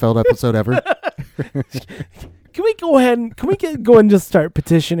first Seinfeld episode ever. Can we go ahead and go and just start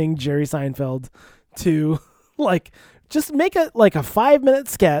petitioning Jerry Seinfeld to like just make a 5-minute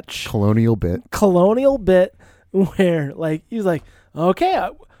sketch, colonial bit where like he's like, okay,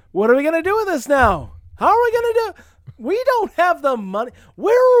 what are we gonna do with this now? How are we gonna do? We don't have the money.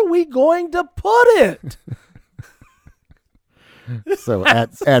 Where are we going to put it? So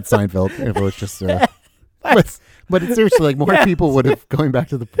at Seinfeld, if it was just. But it's seriously like more people would have, going back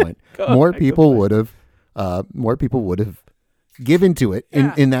to the point, more people would have given to it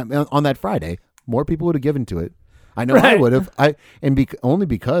in that on that Friday. More people would have given to it. I know I would have. Only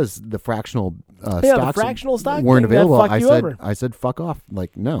because the fractional stocks weren't available. I said fuck off.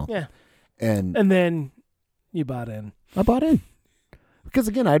 Like, no. Yeah. And then you bought in. I bought in because,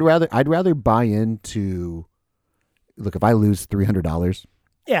 again, I'd rather buy into. Look, if I lose $300.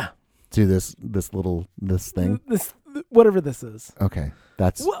 Yeah. To this thing. This whatever this is. Okay,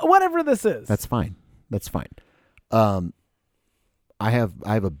 that's whatever this is. That's fine. I have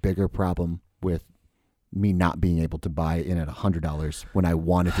a bigger problem with me not being able to buy in at $100 when I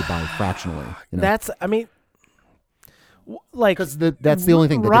wanted to buy fractionally. That's, I mean, like, because that's the only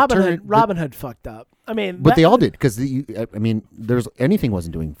thing. Robinhood fucked up. I mean, but they all did, because there's anything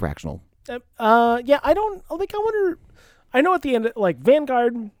wasn't doing fractional. Yeah, I don't like. I wonder. I know at the end, like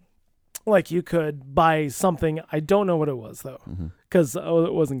Vanguard Like you could buy something. I don't know what it was though, because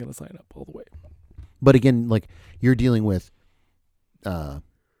it wasn't going to sign up all the way. But again, like you're dealing with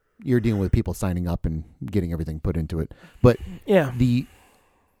people signing up and getting everything put into it. But yeah,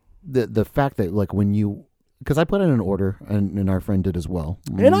 the fact that like when you, because I put in an order and our friend did as well,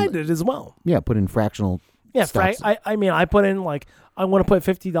 and I did as well. Yeah, put in fractional. Yeah, I mean, I put in like I want to put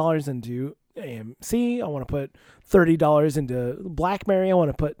 $50 into AMC. I want to put $30 into BlackBerry. I want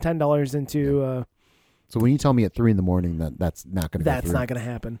to put $10 into. So when you tell me at 3 a.m. that's not going to that's not going to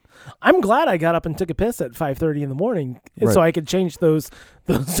happen. I'm glad I got up and took a piss at 5:30 in the morning, so I could change those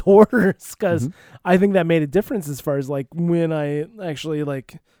orders because I think that made a difference as far as like when I actually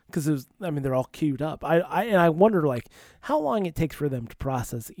like because it was. I mean, they're all queued up. I wonder like how long it takes for them to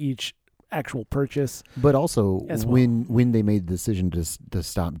process each actual purchase. But also when they made the decision to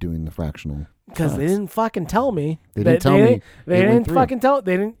stop doing the fractional. Because they didn't fucking tell me. They didn't tell me. They didn't fucking tell.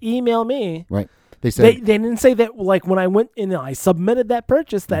 They didn't email me. Right. They said they didn't say that. Like when I went and I submitted that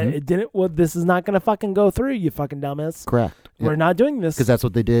purchase, that it didn't. Well, this is not going to fucking go through. You fucking dumbass. Correct. We're not doing this because that's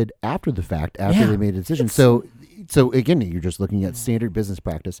what they did after the fact. After they made a decision. So again, you're just looking at standard business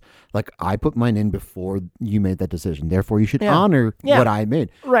practice. Like I put mine in before you made that decision. Therefore, you should honor what I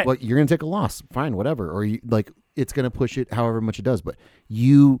made. Right. Well, you're going to take a loss. Fine, whatever. Or you like. It's going to push it however much it does. But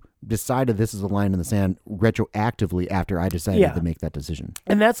you decided this is a line in the sand retroactively after I decided to make that decision.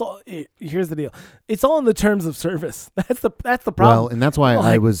 And that's all. Here's the deal. It's all in the terms of service. That's the problem. Well, and that's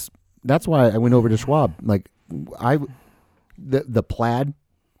why that's why I went over to Schwab. Like the Plaid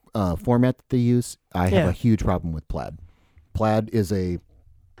format that they use, I have a huge problem with Plaid. Plaid is a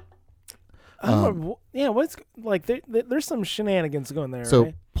what's like there's some shenanigans going there. So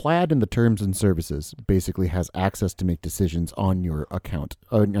right? Plaid in the terms and services basically has access to make decisions on your account,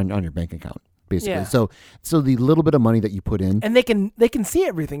 on your bank account, basically. Yeah. So the little bit of money that you put in, and they can see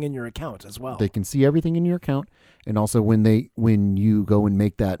everything in your account as well. They can see everything in your account, and also when you go and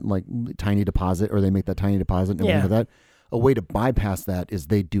make that like tiny deposit, or they make that tiny deposit and everything like that, a way to bypass that is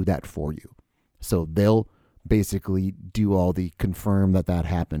they do that for you. So they'll basically do all the confirm that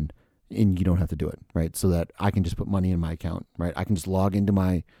happened. And you don't have to do it, right? So that I can just put money in my account, right? I can just log into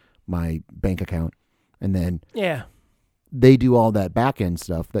my bank account, and then they do all that back end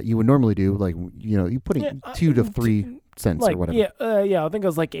stuff that you would normally do, like you put in 2 to 3 cents or whatever. I think it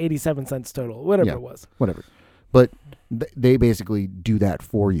was like 87 cents total, whatever it was. Whatever, but they basically do that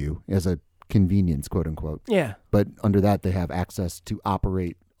for you as a convenience, quote unquote. Yeah. But under that, they have access to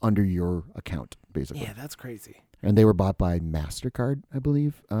operate under your account, basically. Yeah, that's crazy. And they were bought by MasterCard, I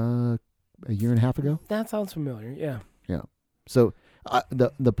believe, a year and a half ago. That sounds familiar. Yeah. Yeah. So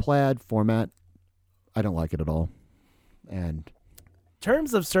the Plaid format, I don't like it at all. And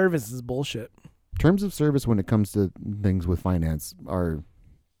terms of service is bullshit. Terms of service when it comes to things with finance are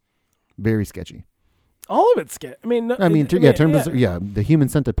very sketchy. All of it's sketchy. I mean, the Human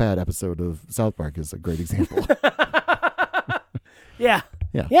Centipede episode of South Park is a great example. Yeah.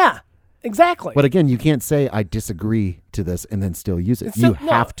 Exactly. But again, you can't say I disagree to this and then still use it. You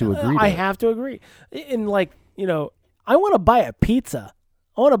have to agree. I have to agree. And I want to buy a pizza.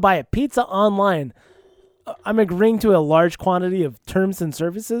 I want to buy a pizza online. I'm agreeing to a large quantity of terms and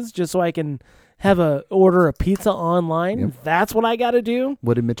services just so I can order a pizza online. Yep. That's what I got to do.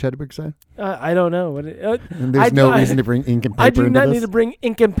 What did Mitch Hedberg say? I don't know. There's no reason to bring ink and paper. I do not need to bring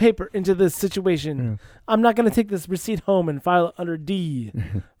ink and paper into this situation. Yeah. I'm not going to take this receipt home and file it under D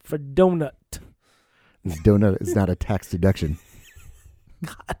for donut. This donut is not a tax deduction.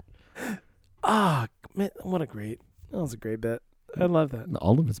 God. Man, that was a great bit. I love that.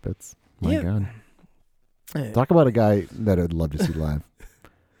 All of his bits. My God. Talk about a guy that I'd love to see live.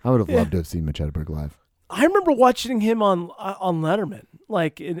 I would have loved to have seen Mitch Hedberg live. I remember watching him on Letterman,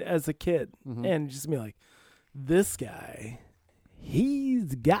 as a kid, and just be like, "This guy,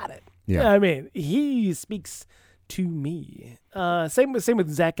 he's got it." Yeah, I mean, he speaks to me. Same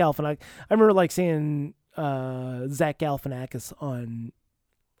with Zach Galifianakis. I remember seeing Zach Galifianakis on,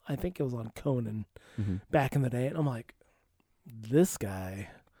 I think it was on Conan back in the day, and I'm like, "This guy,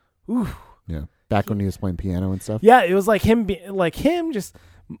 ooh." Yeah, back when he was playing piano and stuff. Yeah, it was like him just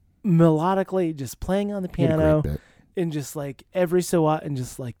melodically just playing on the piano and just every so often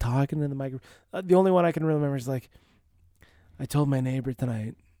just talking to the microphone. The only one I can remember is I told my neighbor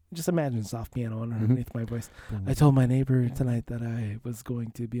tonight, just imagine soft piano underneath my voice. I told my neighbor tonight that I was going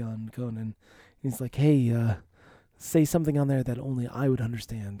to be on Conan. And he's like, "Hey, say something on there that only I would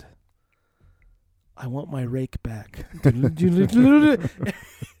understand. I want my rake back."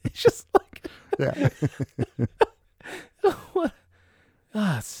 It's just what?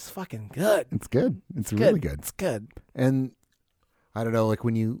 It's fucking good. It's good. It's really good. It's good. And I don't know,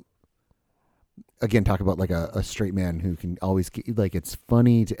 when you again, talk about like a straight man who can always like it's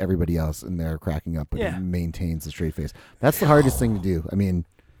funny to everybody else and they're cracking up, but he maintains a straight face. That's the hardest thing to do. I mean,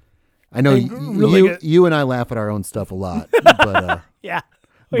 I know you and I laugh at our own stuff a lot,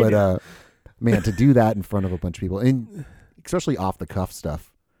 but man, to do that in front of a bunch of people, and especially off the cuff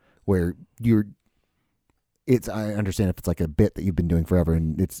stuff, where I understand if it's like a bit that you've been doing forever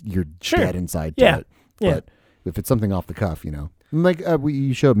and you're dead inside to it, but if it's something off the cuff, like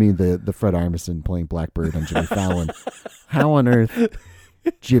you showed me the Fred Armisen playing Blackbird on Jimmy Fallon. How on earth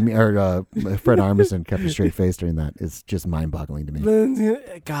Fred Armisen kept a straight face during that is just mind-boggling to me.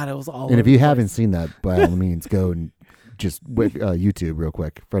 God, it was all. And if you haven't seen that, by all means, go and just YouTube real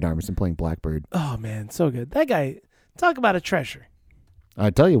quick. Fred Armisen playing Blackbird. Oh man, so good. That guy, talk about a treasure. I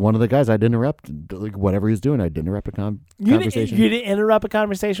tell you, one of the guys I'd interrupt, like whatever he's doing, I'd interrupt a conversation. You didn't interrupt a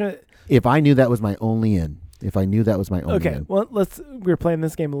conversation? If I knew that was my only in. Okay, well, we were playing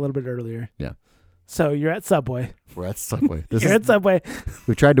this game a little bit earlier. Yeah. So you're at Subway. We're at Subway. You're at Subway.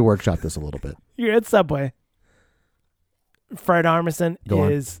 We tried to workshop this a little bit. You're at Subway. Fred Armisen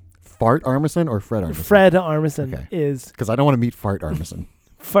is... Fart Armisen or Fred Armisen? Fred Armisen is... Because I don't want to meet Fart Armisen.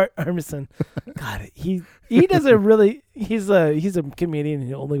 Fart Armisen. God, he doesn't really... He's a comedian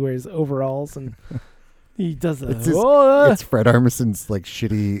who only wears overalls and he does it's Fred Armisen's like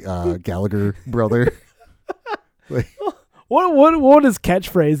shitty Gallagher brother. Like, what would his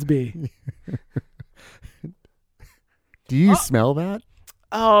catchphrase be? Do you smell that?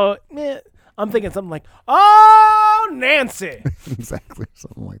 Oh man, I'm thinking something like, "Oh, Nancy." Exactly,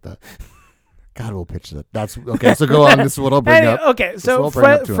 something like that. God, we'll pitch that. That's okay. So go on. This is what I'll bring up. Okay, so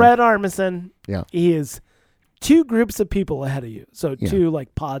Fred Armisen. Yeah, he is 2 groups of people ahead of you. So 2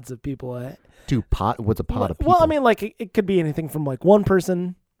 like pods of people ahead. What's a pod of people? Well, I mean, like it could be anything from like one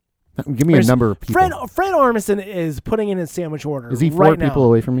person. Give me a number of people. Fred Armisen is putting in his sandwich order. Is he 4 people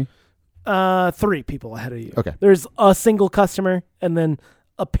away from me? 3 people ahead of you. Okay. There's a single customer and then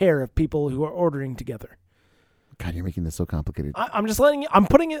a pair of people who are ordering together. God, you're making this so complicated. I'm just letting you. I'm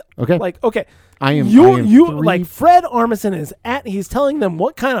putting it. Okay. Like okay. I am. Like Fred Armisen is He's telling them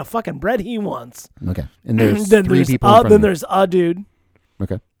what kind of fucking bread he wants. Okay. And there's 3 people. Then there's a dude.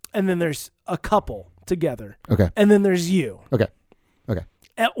 Okay. And then there's a couple together. Okay. And then there's you. Okay.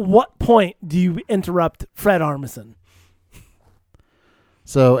 At what point do you interrupt Fred Armisen?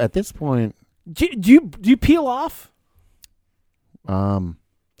 So at this point, do you peel off? I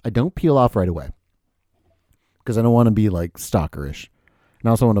don't peel off right away because I don't want to be like stalkerish, and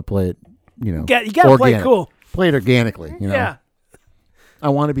I also want to play it, you gotta play it cool. Play it organically, Yeah. I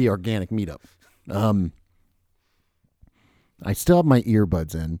want to be organic meetup. I still have my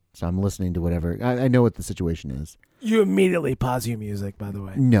earbuds in, so I'm listening to whatever. I know what the situation is. You immediately pause your music, by the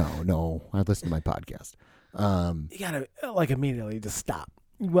way. No. I listen to my podcast. You gotta immediately just stop.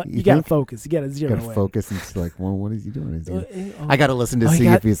 You gotta focus. You gotta zero in. You gotta focus and just like, well, what is he doing? I gotta listen to see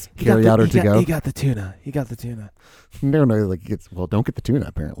if he's carry out or to go. He got the tuna. No, like don't get the tuna.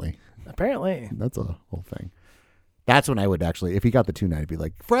 Apparently, that's a whole thing. That's when I would actually, if he got the tuna, I'd be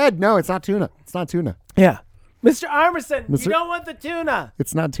like, Fred, no, it's not tuna. It's not tuna. Yeah, Mr. Armisen, you don't want the tuna.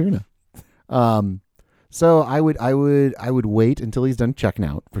 It's not tuna. So I would wait until he's done checking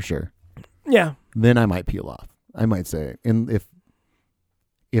out for sure. Yeah. Then I might peel off. I might say, and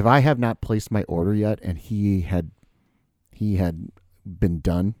if I have not placed my order yet, and he had been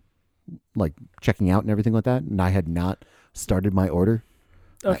done, like checking out and everything like that, and I had not started my order,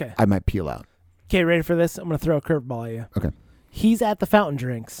 okay, I might peel out. Okay, ready for this? I'm gonna throw a curveball at you. Okay. He's at the fountain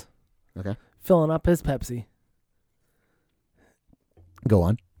drinks. Okay. Filling up his Pepsi. Go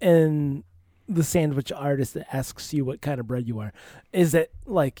on. And the sandwich artist that asks you what kind of bread you are, is it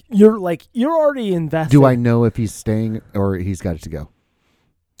you're already invested? Do I know if he's staying or he's got it to go?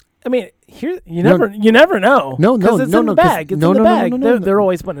 I mean, here you never know. No, it's in the bag. It's in the bag. They're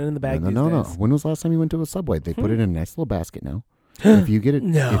always putting it in the bag. No. When was the last time you went to a Subway? They put it in a nice little basket now. If you get it,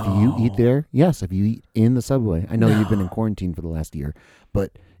 if you eat there, yes. If you eat in the Subway, I know you've been in quarantine for the last year,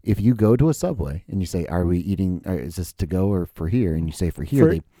 but if you go to a Subway and you say, "Are we eating? Is this to go or for here?" and you say for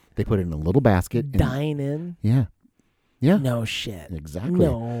here, they put it in a little basket. Dine in. Yeah. Yeah. No shit. Exactly.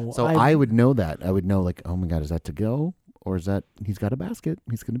 No. So I would know that. I would know like, oh my God, is that to go? Or is that he's got a basket?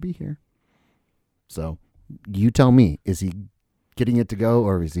 He's going to be here. So you tell me, is he getting it to go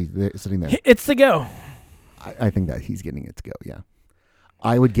or is he sitting there? It's to go. I think that he's getting it to go. Yeah.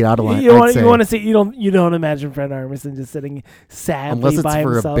 I would get out of line. You want to see, you don't imagine Fred Armisen just sitting sadly by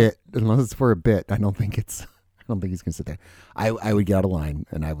himself. Unless it's for a bit. I don't think he's going to sit there. I would get out of line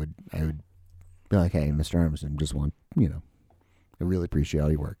and I would be like, hey, Mr. Armisen, just want, I really appreciate all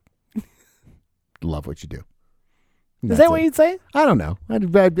your work. Love what you do. Is that what you'd say? I don't know.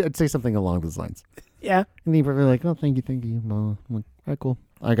 I'd say something along those lines. Yeah. And he'd probably be like, oh, thank you. Well, I'm like, all right, cool.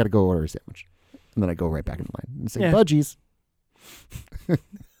 I got to go order a sandwich. And then I go right back in line and say, budgies.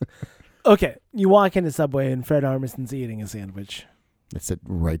 Okay. You walk into Subway and Fred Armisen's eating a sandwich. I sit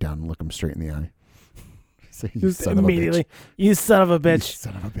right down and look him straight in the eye. Say, Just immediately. You son of a bitch. You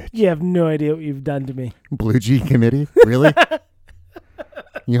son of a bitch. You have no idea what you've done to me. Blue G Committee? Really?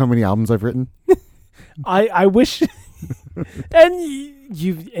 You know how many albums I've written? I wish... And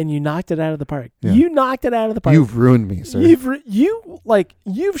you knocked it out of the park. Yeah. You knocked it out of the park. You've ruined me, sir.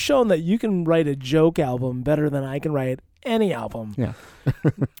 You've shown that you can write a joke album better than I can write any album. Yeah.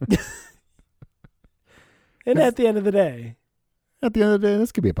 And at the end of the day,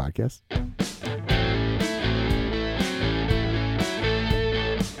 this could be a podcast.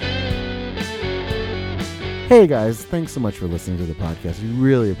 Hey guys, thanks so much for listening to the podcast. We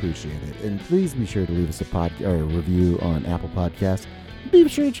really appreciate it. And please be sure to leave us a review on Apple Podcasts. Be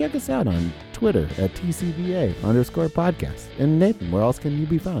sure to check us out on Twitter at TCVA_podcast. And Nathan, where else can you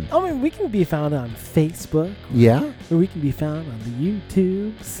be found? I mean, we can be found on Facebook. Yeah? Or we can be found on the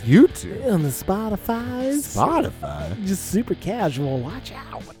YouTubes. YouTube? On the Spotifys. Spotify? Just super casual. Watch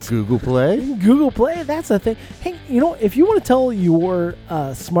out. Google Play? Google Play, that's a thing. Hey, if you want to tell your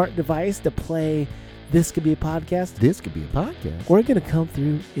smart device to play This Could Be a Podcast. This could be a podcast. We're going to come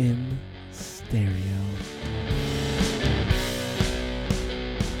through in stereo.